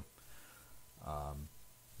around you.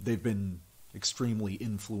 They've been extremely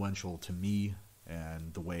influential to me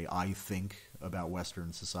and the way I think about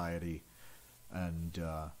Western society, and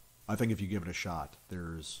I think if you give it a shot,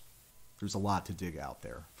 there's there's a lot to dig out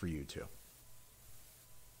there for you too.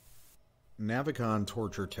 Navicon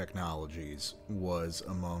Torture Technologies was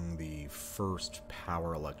among the first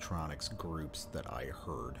power electronics groups that I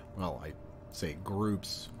heard. Well, I say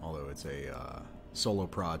groups, although it's a solo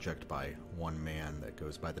project by one man that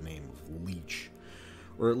goes by the name of Leech.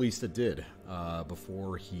 Or at least it did,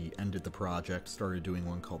 before he ended the project, started doing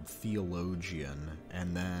one called Theologian,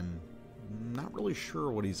 and then not really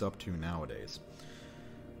sure what he's up to nowadays.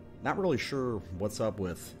 Not really sure what's up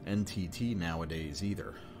with NTT nowadays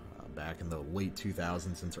either. Back in the late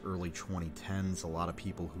 2000s into early 2010s, a lot of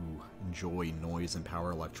people who enjoy noise and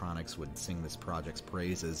power electronics would sing this project's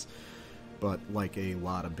praises, but like a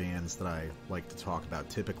lot of bands that I like to talk about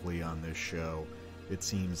typically on this show, it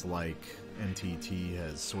seems like NTT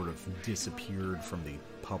has sort of disappeared from the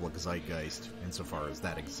public zeitgeist insofar as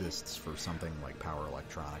that exists for something like power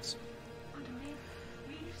electronics.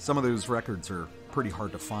 Some of those records are pretty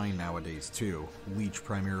hard to find nowadays too. Leech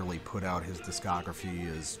primarily put out his discography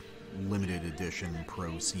as limited edition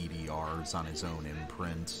pro CDRs on his own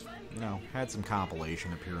imprint. You know, had some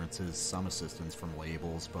compilation appearances, some assistance from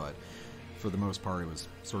labels, but for the most part it was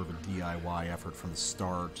sort of a DIY effort from the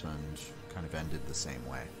start and kind of ended the same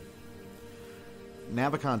way.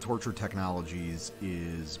 Navicon Torture Technologies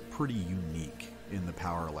is pretty unique in the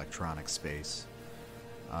power electronics space.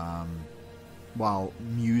 While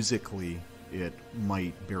musically it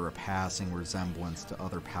might bear a passing resemblance to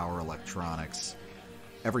other power electronics,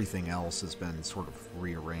 everything else has been sort of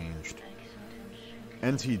rearranged.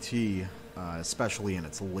 NTT, especially in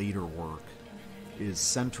its later work, is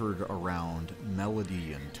centered around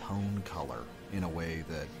melody and tone color in a way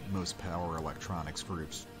that most power electronics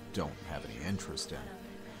groups don't have any interest in.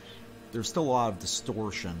 There's still a lot of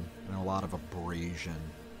distortion and a lot of abrasion,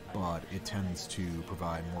 but it tends to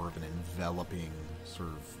provide more of an enveloping, sort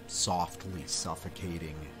of softly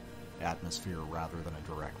suffocating atmosphere rather than a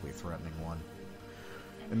directly threatening one.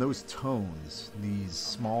 And those tones, these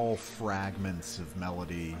small fragments of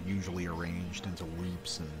melody, usually arranged into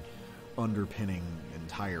loops and underpinning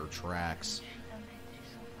entire tracks,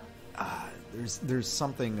 there's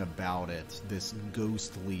something about it, this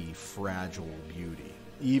ghostly, fragile beauty.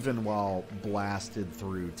 Even while blasted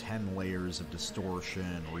through 10 layers of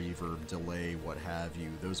distortion, reverb, delay, what have you,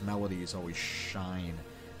 those melodies always shine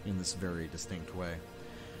in this very distinct way.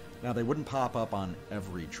 Now, they wouldn't pop up on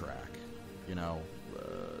every track. You know,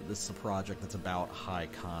 this is a project that's about high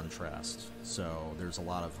contrast, so there's a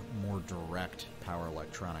lot of more direct power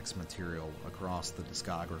electronics material across the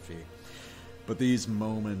discography. But these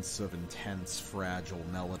moments of intense, fragile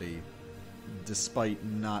melody, despite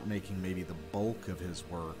not making maybe the bulk of his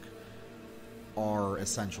work, are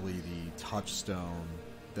essentially the touchstone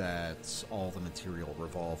that all the material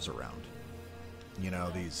revolves around. You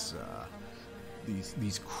know, these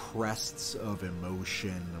crests of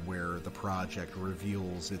emotion where the project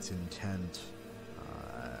reveals its intent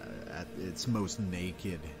at its most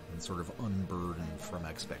naked and sort of unburdened from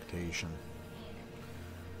expectation.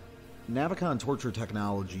 Navicon Torture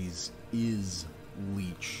Technologies is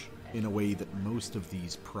Leech in a way that most of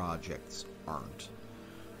these projects aren't.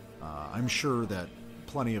 I'm sure that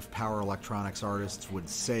plenty of power electronics artists would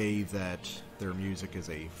say that their music is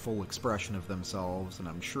a full expression of themselves, and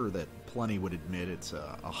I'm sure that plenty would admit it's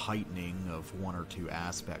a heightening of one or two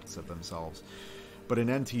aspects of themselves. But in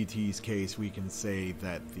NTT's case, we can say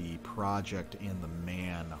that the project and the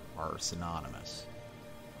man are synonymous.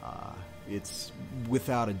 It's,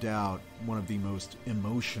 without a doubt, one of the most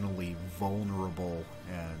emotionally vulnerable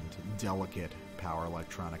and delicate power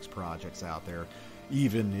electronics projects out there,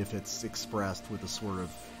 even if it's expressed with a sort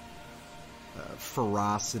of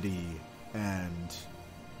ferocity and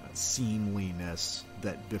seamliness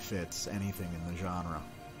that befits anything in the genre.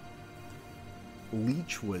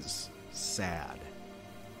 Leech was sad.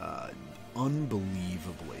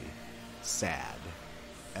 Unbelievably sad.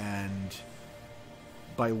 And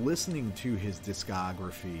by listening to his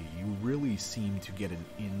discography, you really seem to get an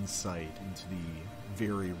insight into the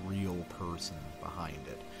very real person behind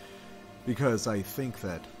it. Because I think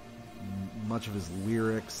that much of his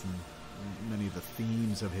lyrics and many of the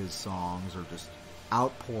themes of his songs are just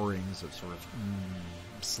outpourings of sort of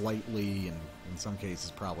slightly, and in some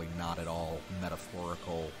cases probably not at all,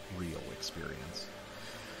 metaphorical, real experience.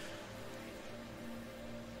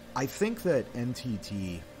 I think that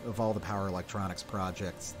NTT, of all the power electronics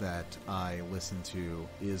projects that I listen to,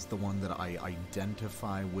 is the one that I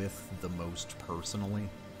identify with the most personally.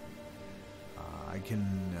 I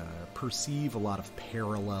can perceive a lot of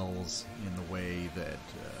parallels in the way that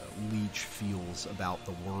Leech feels about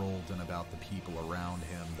the world and about the people around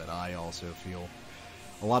him that I also feel.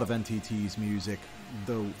 A lot of NTT's music,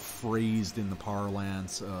 though phrased in the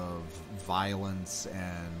parlance of violence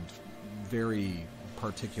and very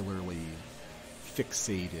particularly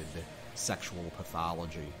fixated sexual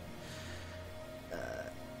pathology,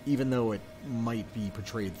 even though it might be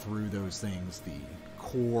portrayed through those things, the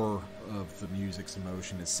core of the music's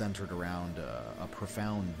emotion is centered around a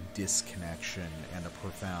profound disconnection and a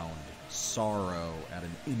profound sorrow at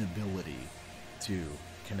an inability to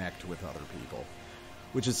connect with other people,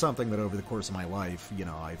 which is something that over the course of my life, you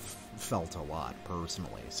know, I've felt a lot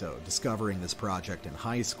personally. So discovering this project in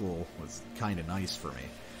high school was kind of nice for me.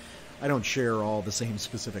 I don't share all the same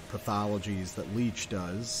specific pathologies that Leach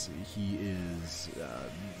does. He is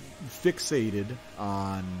fixated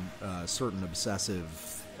on certain obsessive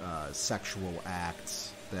sexual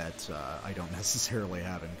acts that I don't necessarily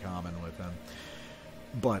have in common with him.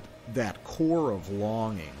 But that core of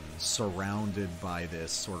longing surrounded by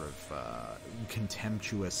this sort of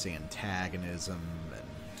contemptuous antagonism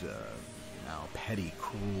and petty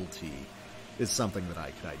cruelty is something that I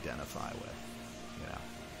could identify with. You know,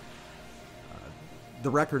 the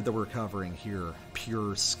record that we're covering here,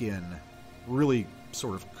 Pure Skin, really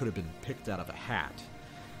sort of could have been picked out of a hat.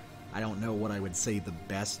 I don't know what I would say the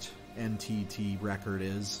best NTT record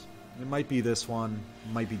is. It might be this one,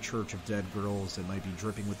 it might be Church of Dead Girls, it might be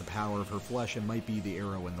Dripping with the Power of Her Flesh, it might be The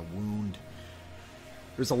Arrow in the Wound.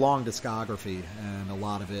 There's a long discography, and a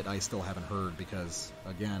lot of it I still haven't heard because,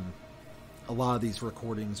 again, a lot of these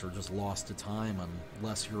recordings are just lost to time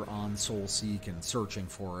unless you're on SoulSeek and searching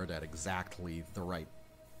for it at exactly the right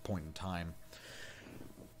point in time.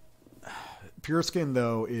 Pure Skin,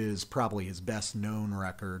 though, is probably his best known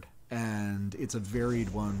record, and it's a varied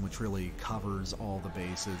one which really covers all the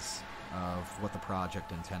bases of what the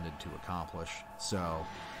project intended to accomplish. So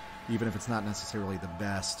even if it's not necessarily the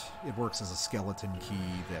best, it works as a skeleton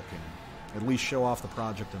key that can at least show off the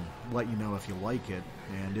project and let you know if you like it,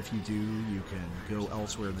 and if you do, you can go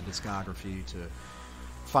elsewhere in the discography to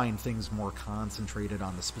find things more concentrated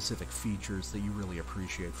on the specific features that you really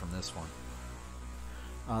appreciate from this one.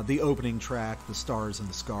 The opening track, The Stars and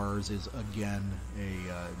the Scars, is again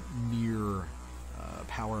a near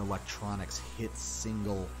power electronics hit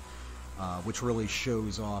single, which really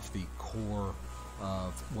shows off the core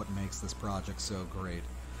of what makes this project so great.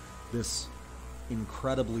 This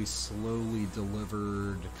incredibly slowly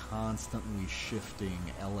delivered, constantly shifting,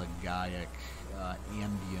 elegiac,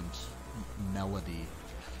 ambient melody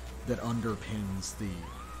that underpins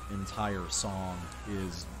the entire song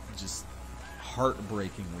is just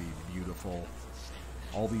heartbreakingly beautiful.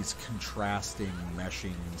 All these contrasting,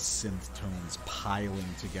 meshing synth tones piling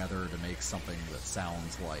together to make something that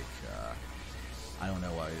sounds like, I don't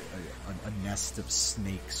know, a nest of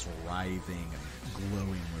snakes writhing and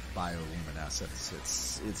glowing with bioluminescence.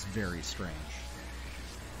 It's very strange.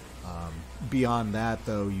 Beyond that,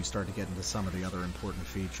 though, you start to get into some of the other important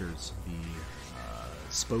features. The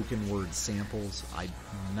spoken word samples. I'm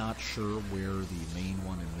not sure where the main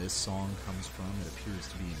one in this song comes from. It appears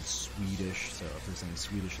to be in Swedish, so if there's any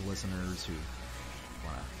Swedish listeners who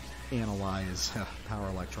want to analyze a power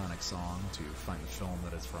electronic song to find the film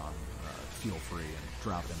that it's from, feel free and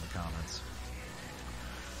drop it in the comments.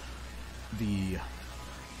 The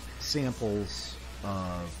samples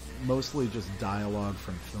of mostly just dialogue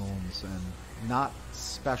from films, and not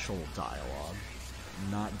special dialogue,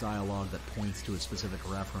 not dialogue that points to a specific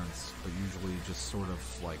reference, but usually just sort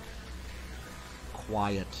of like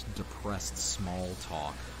quiet, depressed small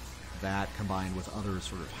talk. That combined with other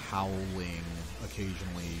sort of howling,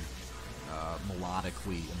 occasionally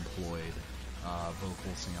melodically employed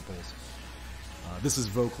vocal samples. This is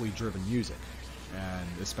vocally driven music, and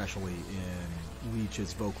especially in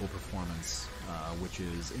Leach's vocal performance, which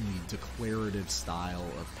is in the declarative style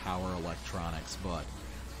of power electronics, but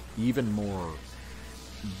even more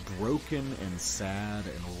broken and sad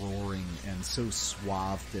and roaring, and so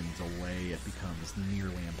swathed in delay it becomes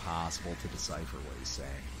nearly impossible to decipher what he's saying.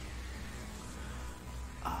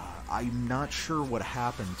 I'm not sure what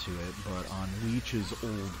happened to it, but on Leach's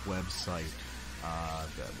old website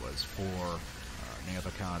that was for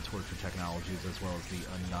Navicon Torture Technologies, as well as the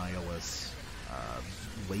Annihilus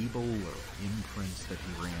label or imprint that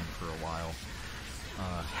he ran for a while,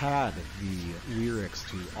 had the lyrics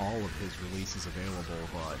to all of his releases available,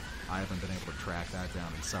 but I haven't been able to track that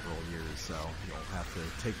down in several years, so you'll have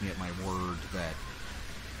to take me at my word that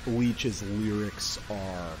Leach's lyrics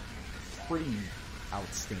are pretty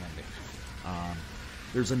outstanding.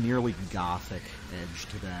 There's a nearly gothic edge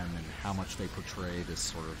to them and how much they portray this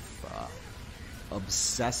sort of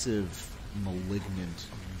obsessive, malignant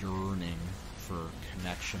yearning for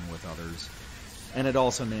connection with others. And it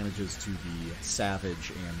also manages to be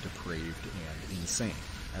savage and depraved and insane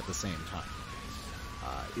at the same time.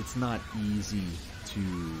 It's not easy to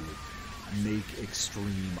make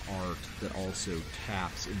extreme art that also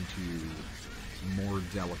taps into more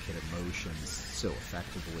delicate emotions so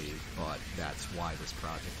effectively, but that's why this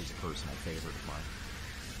project is a personal favorite of mine.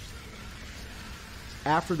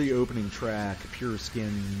 After the opening track, Pure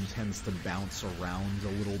Skin tends to bounce around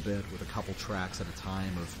a little bit with a couple tracks at a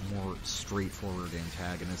time of more straightforward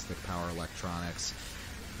antagonistic power electronics,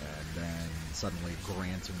 and then suddenly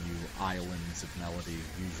granting you islands of melody,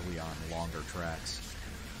 usually on longer tracks.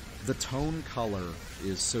 The tone color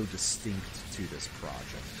is so distinct to this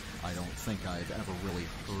project. I don't think I've ever really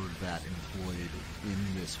heard that employed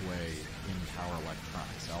in this way in power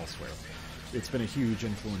electronics elsewhere. It's been a huge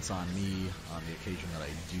influence on me on the occasion that I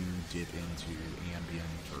do dip into ambient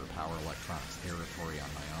or power electronics territory on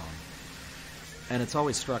my own. And it's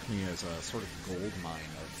always struck me as a sort of gold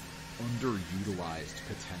mine of underutilized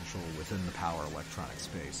potential within the power electronic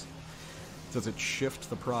space. Does it shift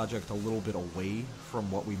the project a little bit away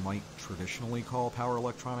from what we might traditionally call power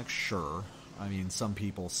electronics? Sure. I mean, some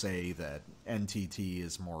people say that NTT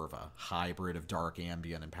is more of a hybrid of dark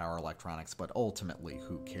ambient and power electronics, but ultimately,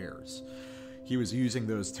 who cares? He was using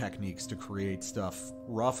those techniques to create stuff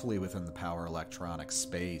roughly within the power electronics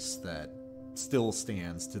space that still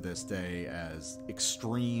stands to this day as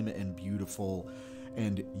extreme and beautiful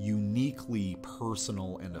and uniquely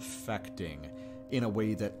personal and affecting in a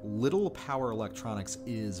way that little power electronics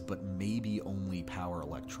is, but maybe only power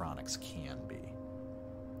electronics can be.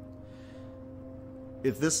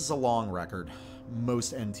 If this is a long record,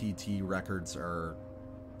 most NTT records are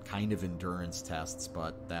kind of endurance tests,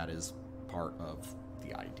 but that is part of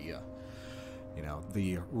the idea. You know,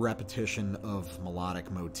 the repetition of melodic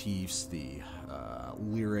motifs, the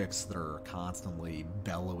lyrics that are constantly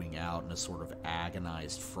bellowing out in a sort of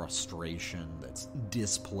agonized frustration that's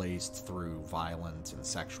displaced through violent and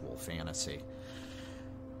sexual fantasy.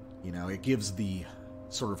 You know, it gives the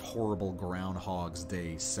sort of horrible Groundhog's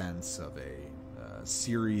Day sense of a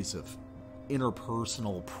series of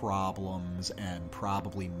interpersonal problems and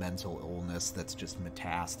probably mental illness that's just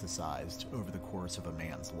metastasized over the course of a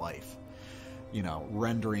man's life. You know,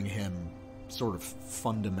 rendering him sort of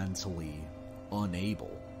fundamentally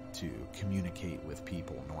unable to communicate with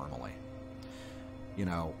people normally. You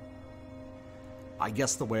know, I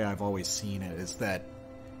guess the way I've always seen it is that,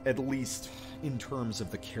 at least in terms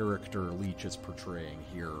of the character Leach is portraying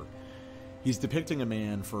here, he's depicting a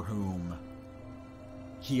man for whom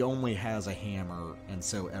he only has a hammer, and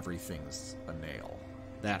so everything's a nail.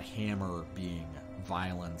 That hammer being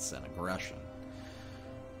violence and aggression.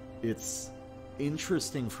 It's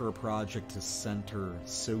interesting for a project to center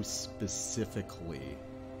so specifically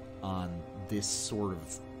on this sort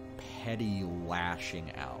of petty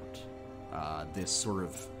lashing out, this sort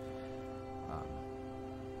of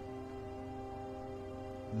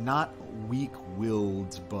not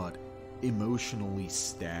weak-willed but emotionally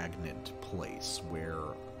stagnant place where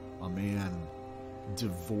a man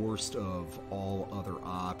divorced of all other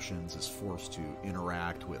options is forced to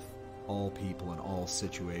interact with all people in all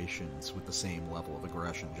situations with the same level of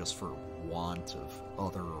aggression just for want of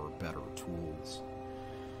other or better tools.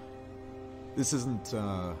 This isn't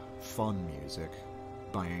fun music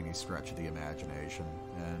by any stretch of the imagination,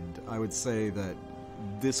 and I would say that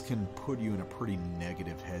this can put you in a pretty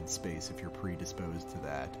negative headspace if you're predisposed to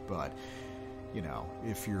that, but, you know,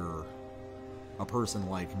 if you're a person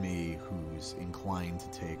like me who's inclined to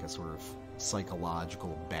take a sort of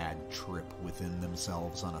psychological bad trip within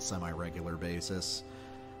themselves on a semi-regular basis,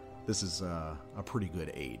 this is a pretty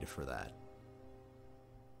good aid for that.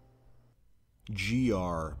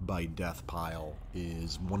 GR by Deathpile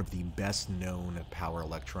is one of the best-known power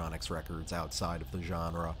electronics records outside of the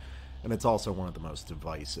genre, and it's also one of the most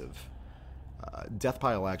divisive.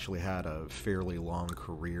 Deathpile actually had a fairly long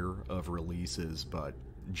career of releases, but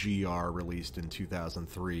GR, released in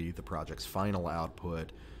 2003, the project's final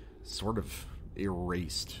output, sort of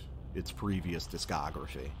erased its previous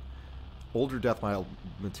discography. Older Deathpile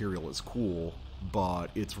material is cool, but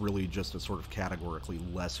it's really just a sort of categorically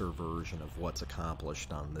lesser version of what's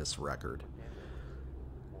accomplished on this record.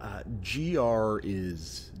 GR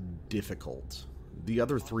is difficult. The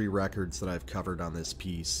other three records that I've covered on this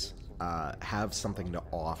piece have something to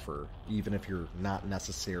offer, even if you're not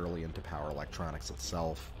necessarily into power electronics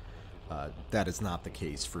itself. That is not the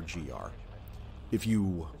case for GR. If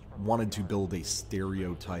you wanted to build a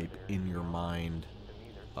stereotype in your mind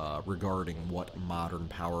regarding what modern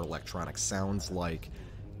power electronics sounds like,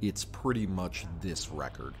 it's pretty much this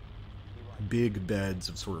record. big beds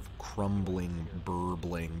of sort of crumbling,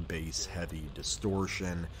 burbling, bass-heavy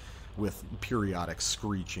distortion with periodic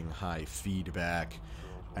screeching high feedback,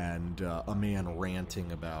 and a man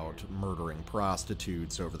ranting about murdering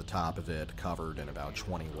prostitutes over the top of it, covered in about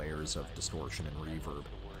 20 layers of distortion and reverb.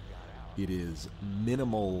 It is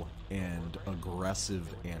minimal and aggressive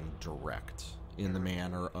and direct in the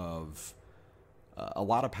manner of a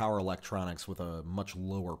lot of power electronics with a much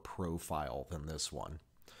lower profile than this one.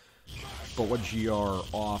 But what GR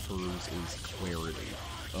offers is clarity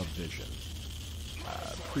of vision.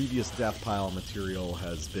 Previous Deathpile material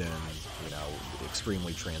has been,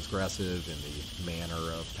 extremely transgressive in the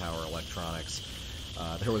manner of power electronics.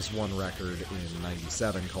 There was one record in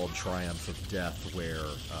 '97 called Triumph of Death where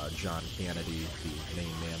John Kennedy, the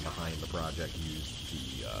main man behind the project, used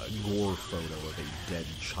the gore photo of a dead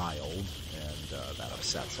child, and that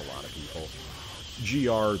upsets a lot of people.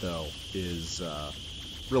 GR, though, is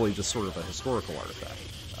really just sort of a historical artifact.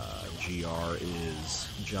 GR is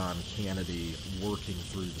John Kennedy working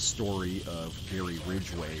through the story of Gary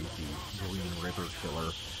Ridgway, the Green River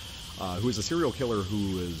Killer, who is a serial killer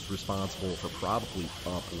who is responsible for probably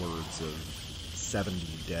upwards of 70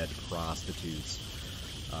 dead prostitutes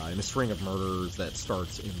in a string of murders that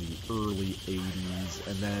starts in the early 80s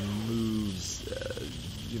and then moves,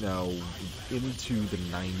 into the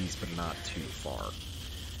 90s, but not too far.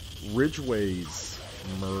 Ridgway's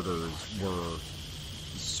murders were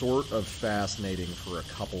sort of fascinating for a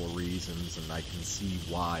couple of reasons, and I can see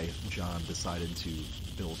why John decided to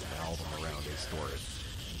build an album around his story.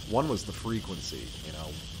 One was the frequency.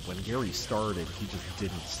 When Gary started, he just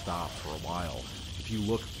didn't stop for a while. If you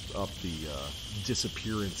look up the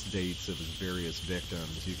disappearance dates of his various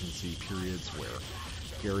victims, you can see periods where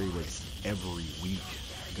Gary was every week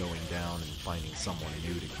going down and finding someone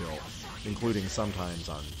new to kill, including sometimes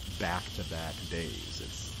on back-to-back days.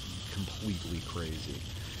 It's completely crazy.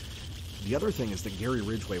 The other thing is that Gary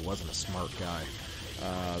Ridgway wasn't a smart guy.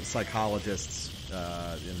 Psychologists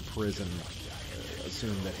in prison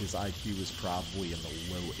assume that his IQ was probably in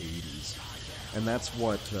the low 80s, and that's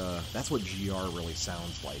what GR really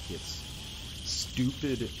sounds like. It's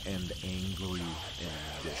stupid and angry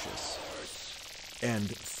and vicious, and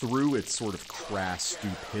through its sort of crass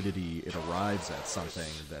stupidity, it arrives at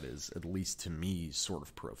something that is, at least to me, sort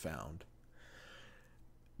of profound.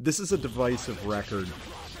 This is a divisive record,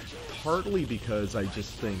 partly because I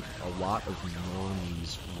just think a lot of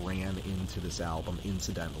normies ran into this album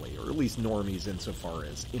incidentally, or at least normies insofar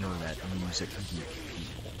as internet music geek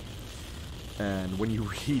people. And when you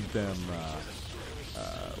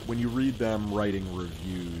read them writing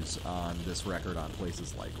reviews on this record on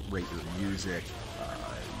places like Rate Your Music,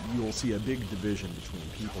 you'll see a big division between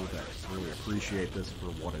people that really appreciate this for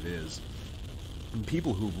what it is, and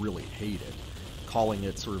people who really hate it, calling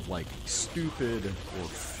it sort of like stupid or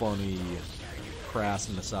funny, crass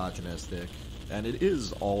and misogynistic, and it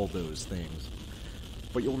is all those things.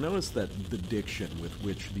 But you'll notice that the diction with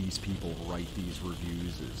which these people write these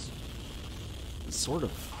reviews is sort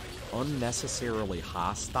of unnecessarily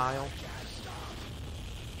hostile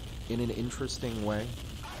in an interesting way.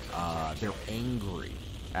 They're angry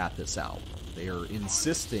at this album. They are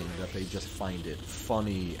insisting that they just find it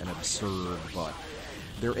funny and absurd, but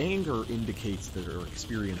their anger indicates that they're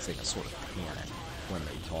experiencing a sort of panic when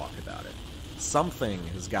they talk about it. Something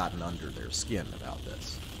has gotten under their skin about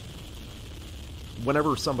this.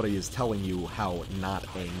 Whenever somebody is telling you how not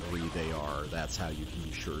angry they are, that's how you can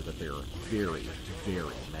be sure that they're very,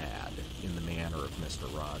 very mad in the manner of Mr.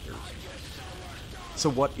 Rogers. So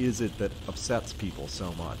what is it that upsets people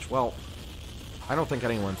so much? Well, I don't think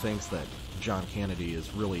anyone thinks that John Kennedy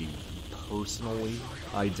is really personally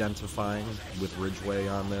identifying with Ridgway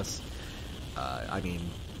on this.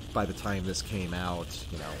 By the time this came out,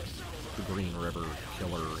 the Green River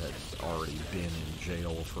Killer had already been in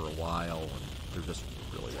jail for a while, and there just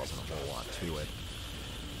really wasn't a whole lot to it.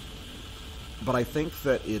 But I think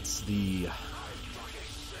that it's the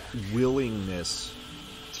willingness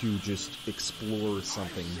to just explore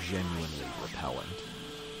something genuinely repellent.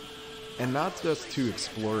 And not just to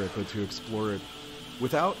explore it, but to explore it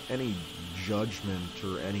without any judgment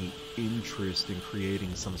or any interest in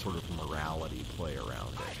creating some sort of morality play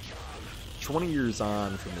around it. 20 years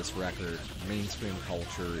on from this record, mainstream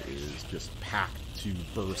culture is just packed to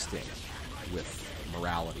bursting with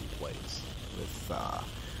morality plays, with,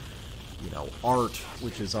 art,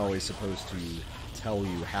 which is always supposed to tell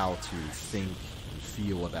you how to think and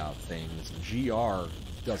feel about things. And GR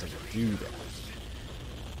doesn't do that.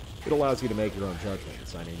 It allows you to make your own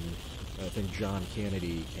judgments. I think John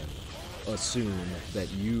Kennedy can assume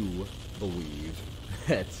that you believe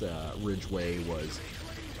that Ridgway was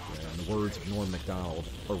In the words of Norm Macdonald,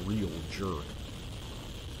 a real jerk.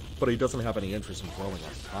 But he doesn't have any interest in dwelling on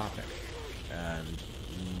the topic. And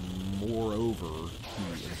moreover,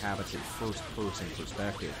 he inhabits a first-person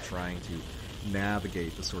perspective, trying to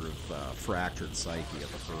navigate the sort of fractured psyche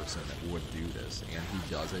of a person that would do this. And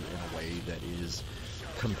he does it in a way that is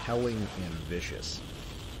compelling and vicious.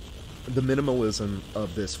 The minimalism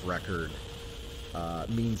of this record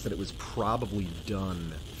means that it was probably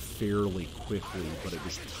done fairly quickly, but it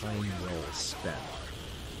was time well spent.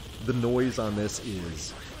 The noise on this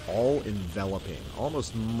is all-enveloping,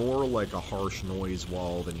 almost more like a harsh noise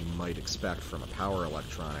wall than you might expect from a power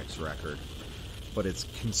electronics record, but it's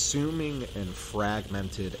consuming and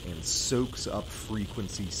fragmented and soaks up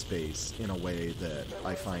frequency space in a way that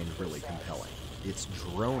I find really compelling. It's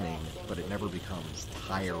droning, but it never becomes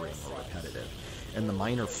tiring or repetitive, and the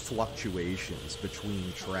minor fluctuations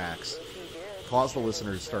between tracks cause the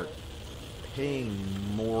listener to start paying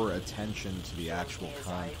more attention to the actual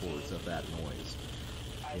contours of that noise.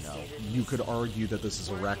 You know, you could argue that this is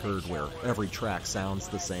a record where every track sounds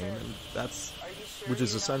the same, and which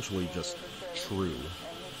is essentially just true.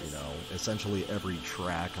 You know, essentially every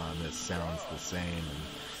track on this sounds the same,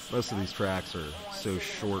 and most of these tracks are so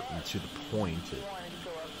short and to the point,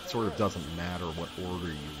 it sort of doesn't matter what order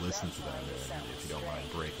you listen to them in, if you don't mind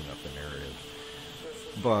breaking up the narrative.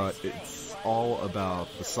 But it's all about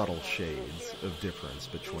the subtle shades of difference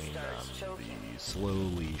between the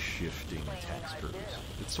slowly shifting textures.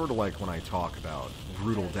 It's sort of like when I talk about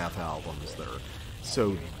brutal death albums that are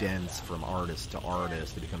so dense from artist to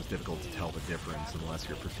artist, it becomes difficult to tell the difference unless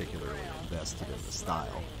you're particularly invested in the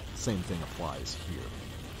style. Same thing applies here.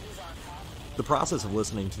 The process of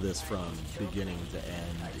listening to this from beginning to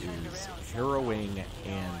end is harrowing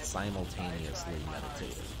and simultaneously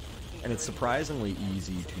meditative. And it's surprisingly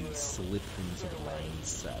easy to slip into the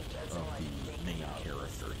mindset of the main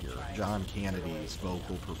character here. John Candy's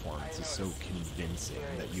vocal performance is so convincing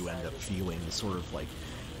that you end up feeling the sort of like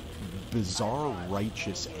bizarre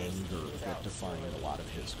righteous anger that defined a lot of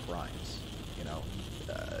his crimes. You know,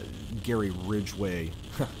 Gary Ridgway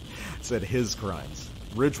said his crimes.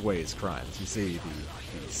 Ridgway's crimes. You see,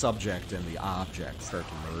 the subject and the object start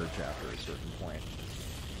to merge after a certain point.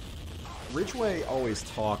 Ridgway always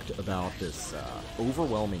talked about this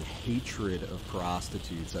overwhelming hatred of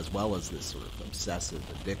prostitutes as well as this sort of obsessive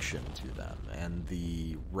addiction to them, and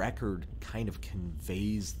the record kind of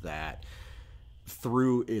conveys that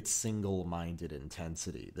through its single-minded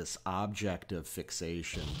intensity, this object of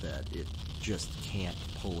fixation that it just can't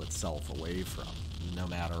pull itself away from, no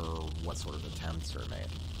matter what sort of attempts are made.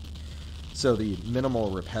 So the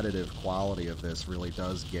minimal repetitive quality of this really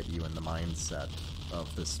does get you in the mindset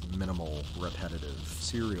of this minimal repetitive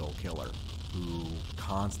serial killer who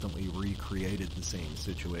constantly recreated the same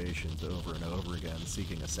situations over and over again,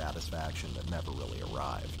 seeking a satisfaction that never really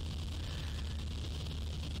arrived.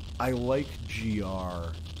 I like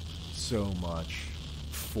GR so much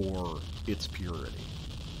for its purity.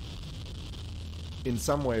 In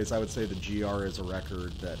some ways, I would say that GR is a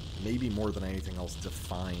record that maybe more than anything else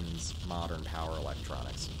defines modern power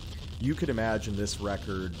electronics. You could imagine this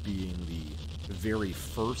record being the very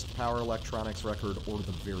first power electronics record or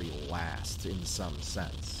the very last in some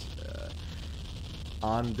sense.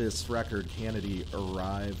 On this record, Candy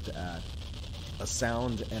arrived at a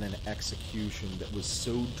sound and an execution that was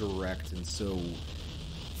so direct and so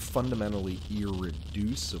fundamentally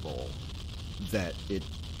irreducible that it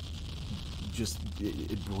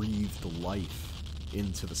breathed life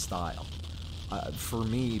into the style. For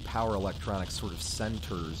me, power electronics sort of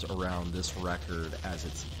centers around this record as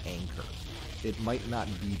its anchor. It might not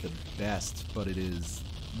be the best, but it is,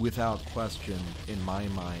 without question, in my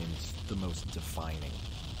mind, the most defining.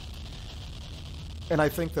 And I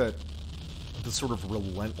think that the sort of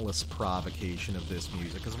relentless provocation of this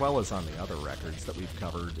music, as well as on the other records that we've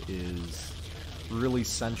covered, is really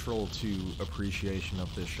central to appreciation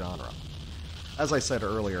of this genre. As I said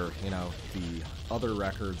earlier, the other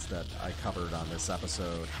records that I covered on this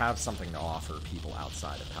episode have something to offer people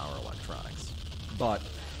outside of power electronics. But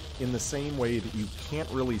in the same way that you can't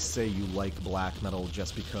really say you like black metal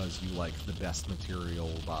just because you like the best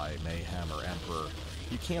material by Mayhem or Emperor,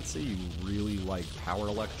 you can't say you really like power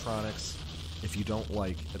electronics if you don't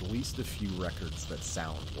like at least a few records that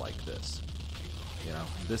sound like this.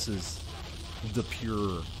 This is the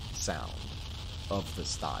pure sound of the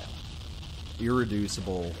style.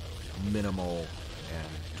 Irreducible, minimal,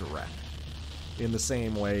 and direct. In the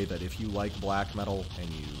same way that if you like black metal and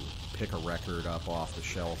you pick a record up off the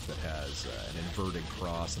shelf that has an inverted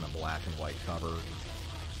cross and a black and white cover,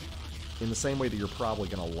 in the same way that you're probably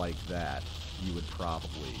going to like that, you would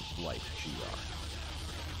probably like GR.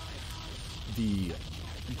 the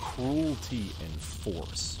cruelty and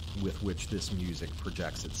force with which this music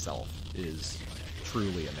projects itself is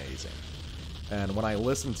truly amazing. And when I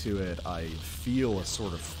listen to it, I feel a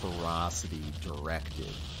sort of ferocity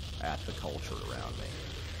directed at the culture around me.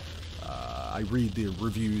 I read the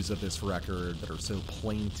reviews of this record that are so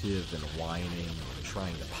plaintive and whining and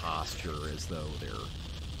trying to posture as though they're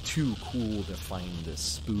too cool to find this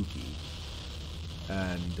spooky.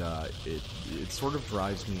 And it sort of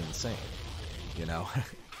drives me insane, you know?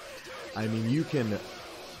 I mean, you can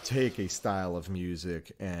take a style of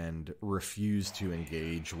music and refuse to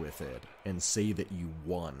engage with it and say that you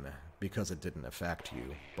won because it didn't affect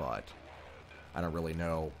you, but I don't really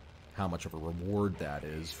know how much of a reward that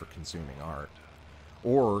is for consuming art.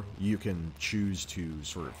 Or you can choose to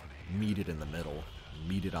sort of meet it in the middle,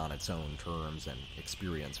 meet it on its own terms, and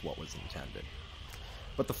experience what was intended.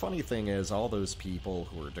 But the funny thing is, all those people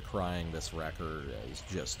who are decrying this record as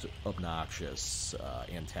just obnoxious,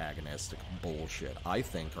 antagonistic bullshit, I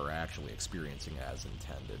think are actually experiencing it as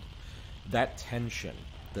intended. That tension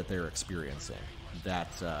that they're experiencing,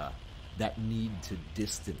 that need to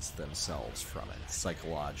distance themselves from it,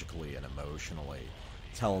 psychologically and emotionally,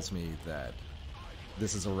 tells me that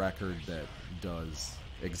this is a record that does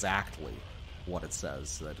exactly what it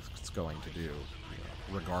says that it's going to do,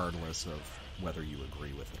 regardless of whether you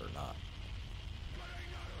agree with it or not.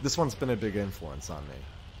 This one's been a big influence on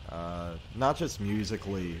me. Not just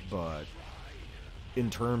musically, but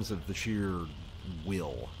in terms of the sheer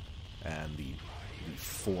will and the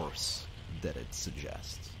force that it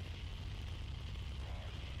suggests.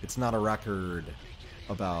 It's not a record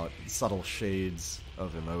about subtle shades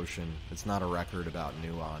of emotion. It's not a record about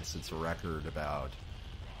nuance. It's a record about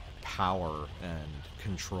power and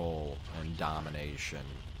control and domination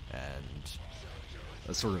and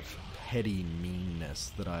a sort of petty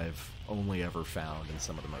meanness that I've only ever found in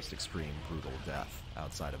some of the most extreme, brutal death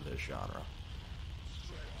outside of this genre.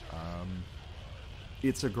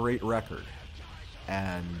 It's a great record,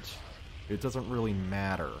 and it doesn't really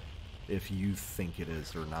matter if you think it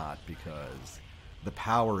is or not, because the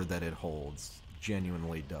power that it holds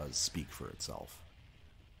genuinely does speak for itself.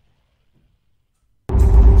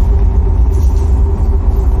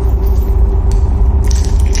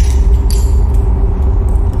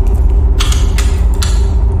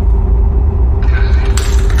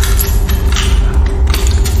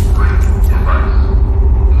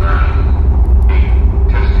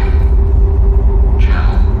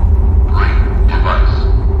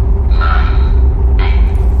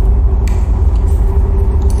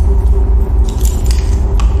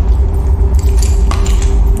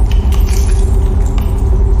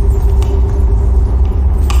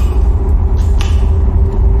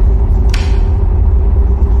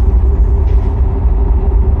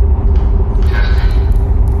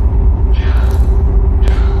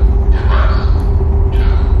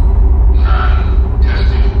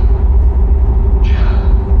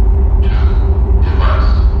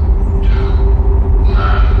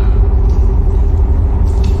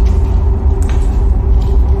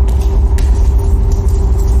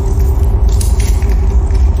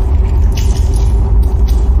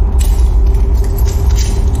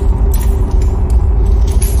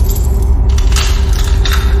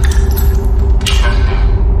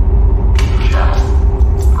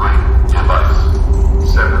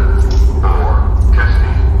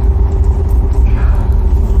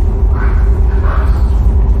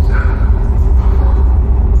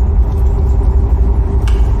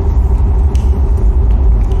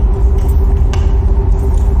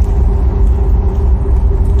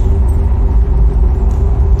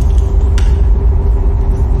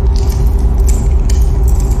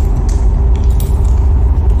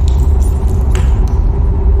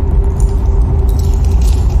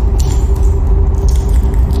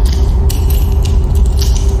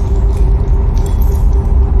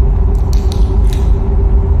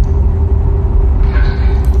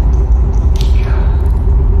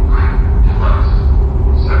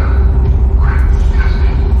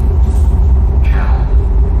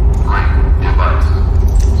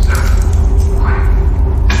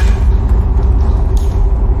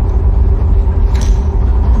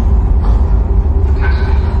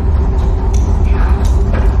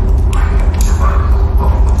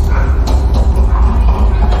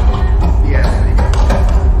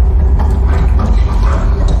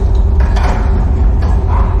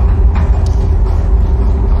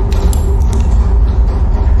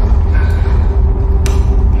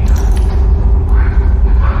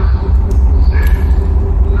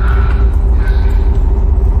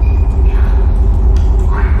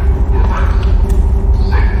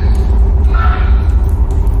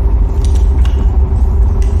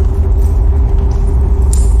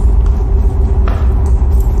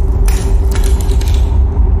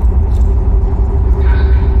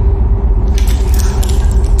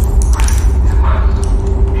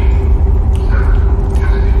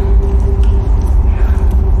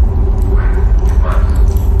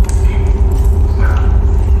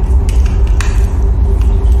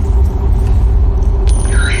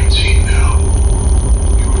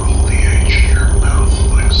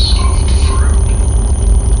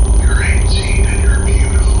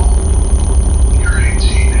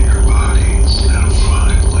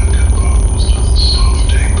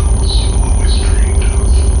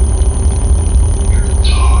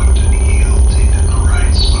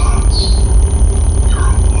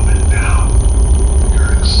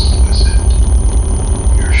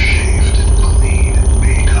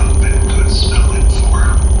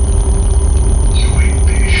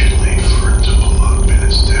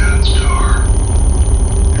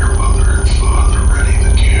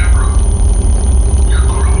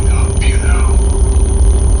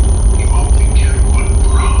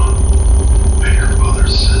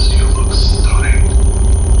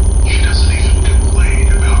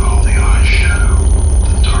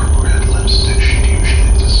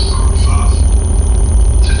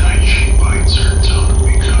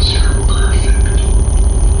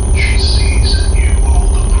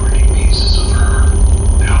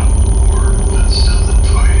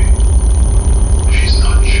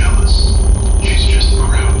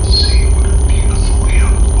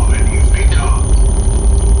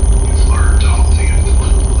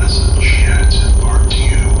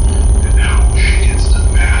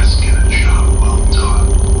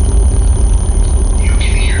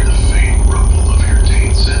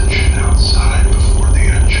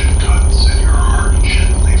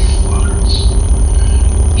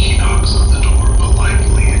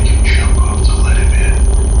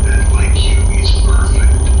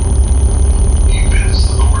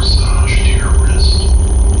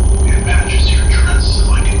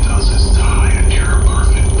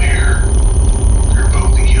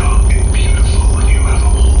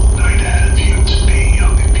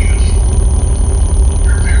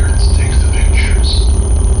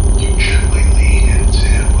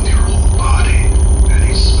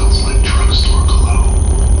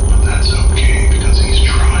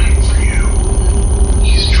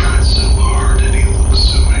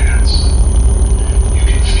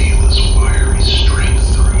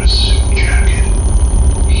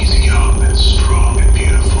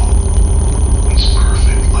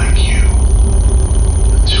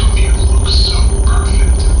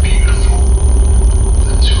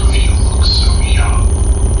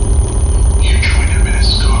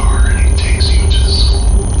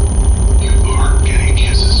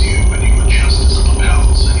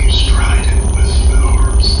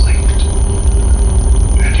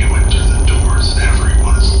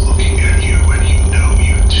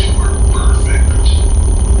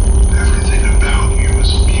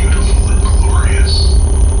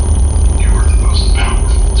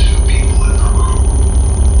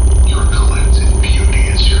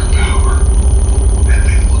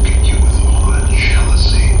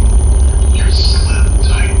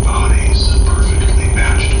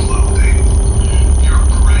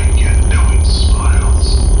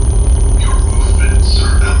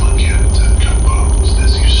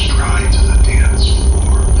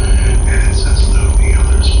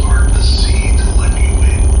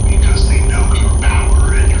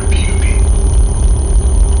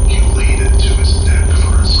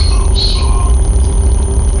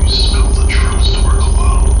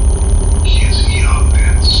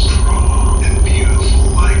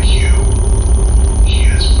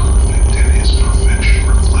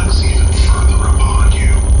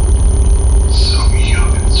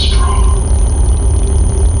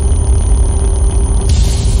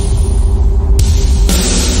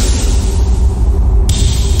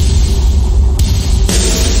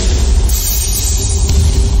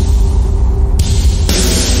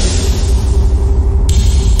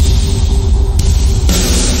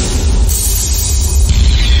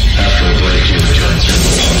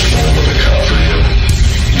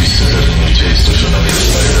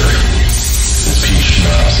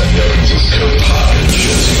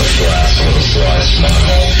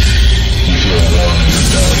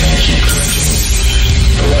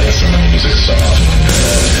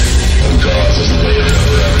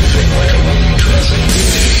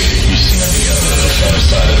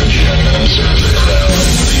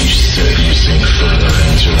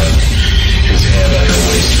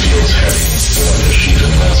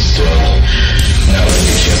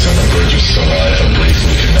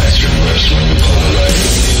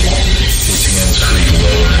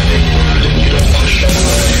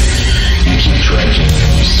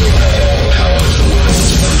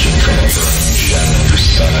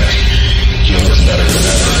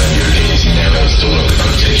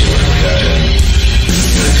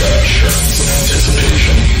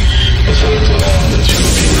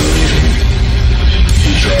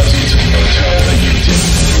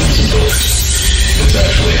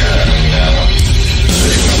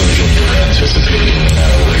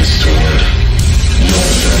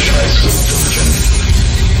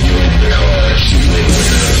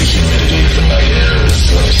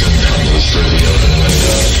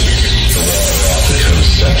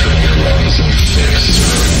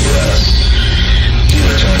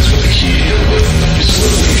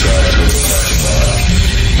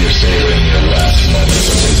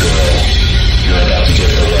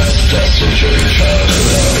 get the last vestige of your childhood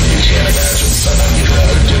up, and you can't imagine someone you'd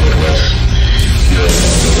rather do it with. You're a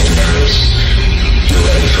bundle of nerves. You're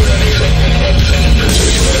ready for anything and one thing in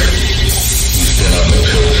particular. You've been on the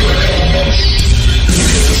pill for a couple months. You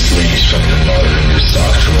get the sleeves from your mother in your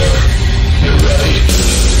sock drawer. You're ready.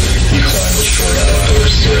 You climb the short outdoor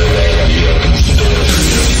stairwell and he opens the door for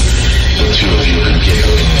you. The two of you are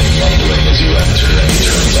giggling and mumbling as you enter, and he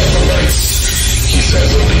turns on the lights. He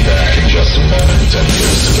says he'll be back in just a moment and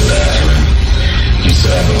goes to the bathroom. You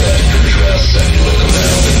sit on the bed in your dress and you look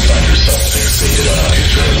around and find yourself fixated on a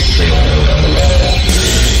picture of a sailboat on the wall.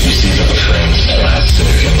 You see that the frame's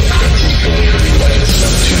plastic and the print is blurry like it's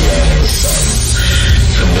spent too long in the sun.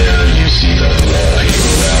 From there you see that the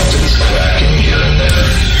wallpaper around it is cracking here and there.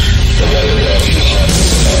 The light above you hums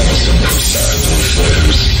and almost imperceptibly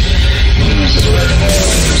flickers. News is wearing off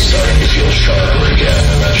and you're starting to feel sharper again,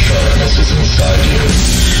 and that sharpness is inside you.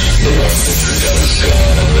 The warmth in your gut is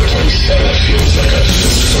gone and replaced by what feels like a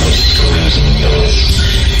fistful of screws and bolts.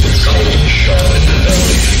 It's cold and sharp in your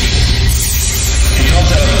belly. He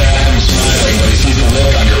comes out of the bathroom smiling, but he sees a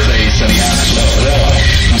look on your face and he asks what's wrong.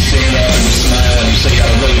 You stand up and you smile and you say you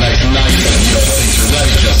have a really nice night, but you don't think you're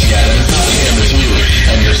ready just yet, and it's not him, it's you.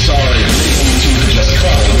 And you're sorry, and maybe you two could just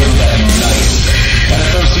cuddle, wouldn't that be nice? And at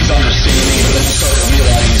first he's understanding, but then you start to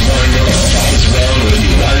realize he's wondering what the fuck is wrong with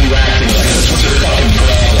you. Why are you acting like this? What's your fucking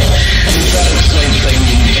problem? And you try to explain to things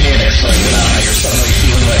and you can't explain it out. You're suddenly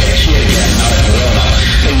feeling like a kid again, not a grown-up.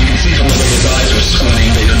 And you can see from the way his eyes are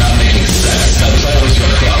squinting that you're not making sense. That was always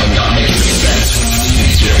your problem, not making sense when you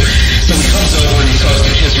needed to. So he comes over and he starts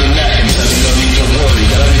to kiss your neck and says you don't need to worry,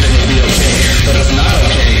 that everything will be okay. But it's not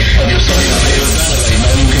okay, and you're starting to hyperventilate.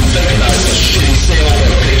 Now you can think about it, the shitty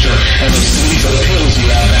sailboat picture and the sleeves of pills you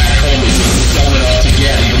have back home that you can sell it off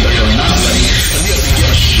again, even though you're not ready. And he doesn't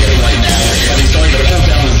give a shit right now. And he's starting to pull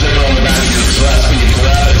down the zipper on the back of your dress when you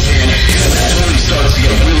grab his hand, and that's when he starts to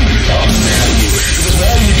get really fucking mad at you. Because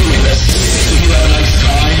why are you doing this? Did you have a nice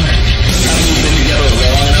time? Haven't you been together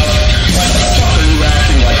long enough? Why the fuck are you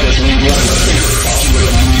acting like this when you run to finger fuck you with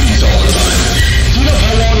the movies all the time? Do you know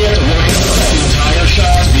how long you have to work in a fucking tire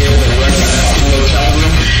shop to be able to rent that fucking hotel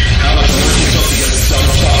room? How much work you took to get the dumb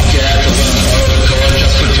fuck dad to let him borrow the car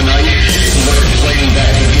just for tonight? You were complaining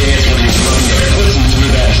back in the days when he was running your pussy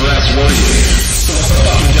through that dress, were you? So what's the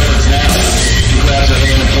fucking difference now? He grabs her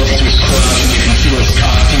hand and pulls it to his crotch and you can feel his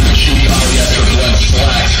cock through the cheap polyester blend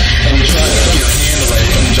slacks. And you try to pull your hand away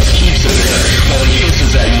but he just keeps it there while he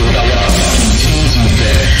hisses at you about what a fucking tease you've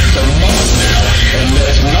been for months now. And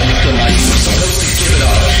tonight the night you were supposed to give it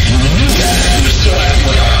up. You knew that and you're still acting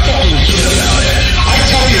like a fucking kid about it. I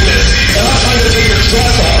tell you this, and I'm trying to take your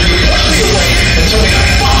dress off and you push me away and tell me to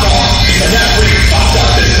fuck off. And that's where you fucked up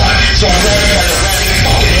this time. So I'm going to try to grab your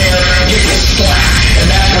fucking hair and give you a slap. And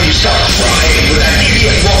that's when you start crying with that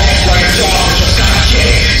idiot look like a dog that just got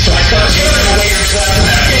kicked. So I start tearing away your dress and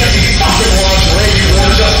that fancy fucking lingerie you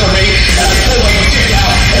wore just for me. And I pull my dick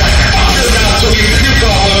out and I fuck your mouth so you puke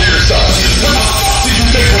all over yourself. What the fuck did you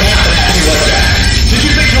think would happen at me like that? Did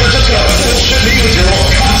you think you were just gonna bullshit me with your own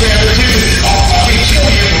content attitude? I'll fucking kill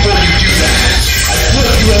you before you do that. I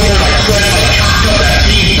flip you over and I grab my cock up that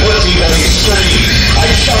mean pussy while you scream. I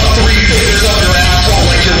shove 3 fingers up your asshole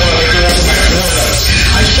like you're one of the girls in my pornos.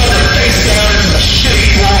 I shove your face down into the shitty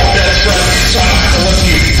floral bedspread so I don't have to listen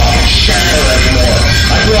to you fucking shatter anymore.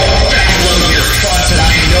 I blow a fat load of your front and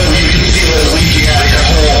I know you can feel it leaking out of your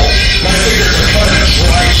hole. My fingers are covered in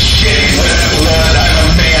dry shit with blood. I'm a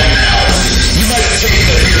man now. You might have taken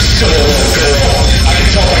it if you're still a little girl. I can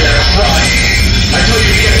tell by your crying. I tell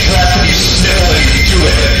you to get dressed and you sniffle and you do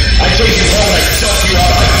it. I take you home and I dump you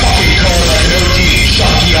out of my fucking car like an OD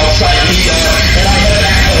junkie outside the ER. And I head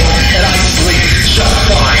back home and I sleep just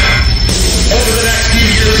fine. Over the next few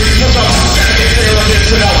years, you'll talk to second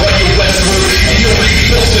therapists about what you went through, and you'll read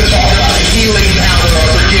books and talk about the healing power of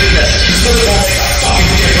forgiveness. But it won't make a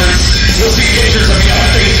fucking difference. You'll see pictures of me on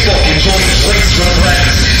Facebook enjoying drinks with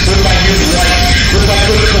friends, with my new life, with my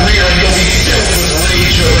good career, and you'll be filled with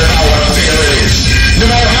rage over how unfair it is. No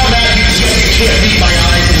matter how mad you get, you can't meet my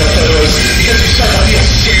eyes in the photos because you start to feel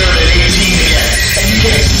scared at 18 again, and you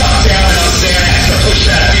get sucked down and on Xanax to push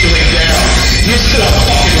that feeling down. You're still a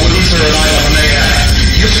fucking loser and I'm a man.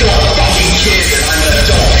 You're still a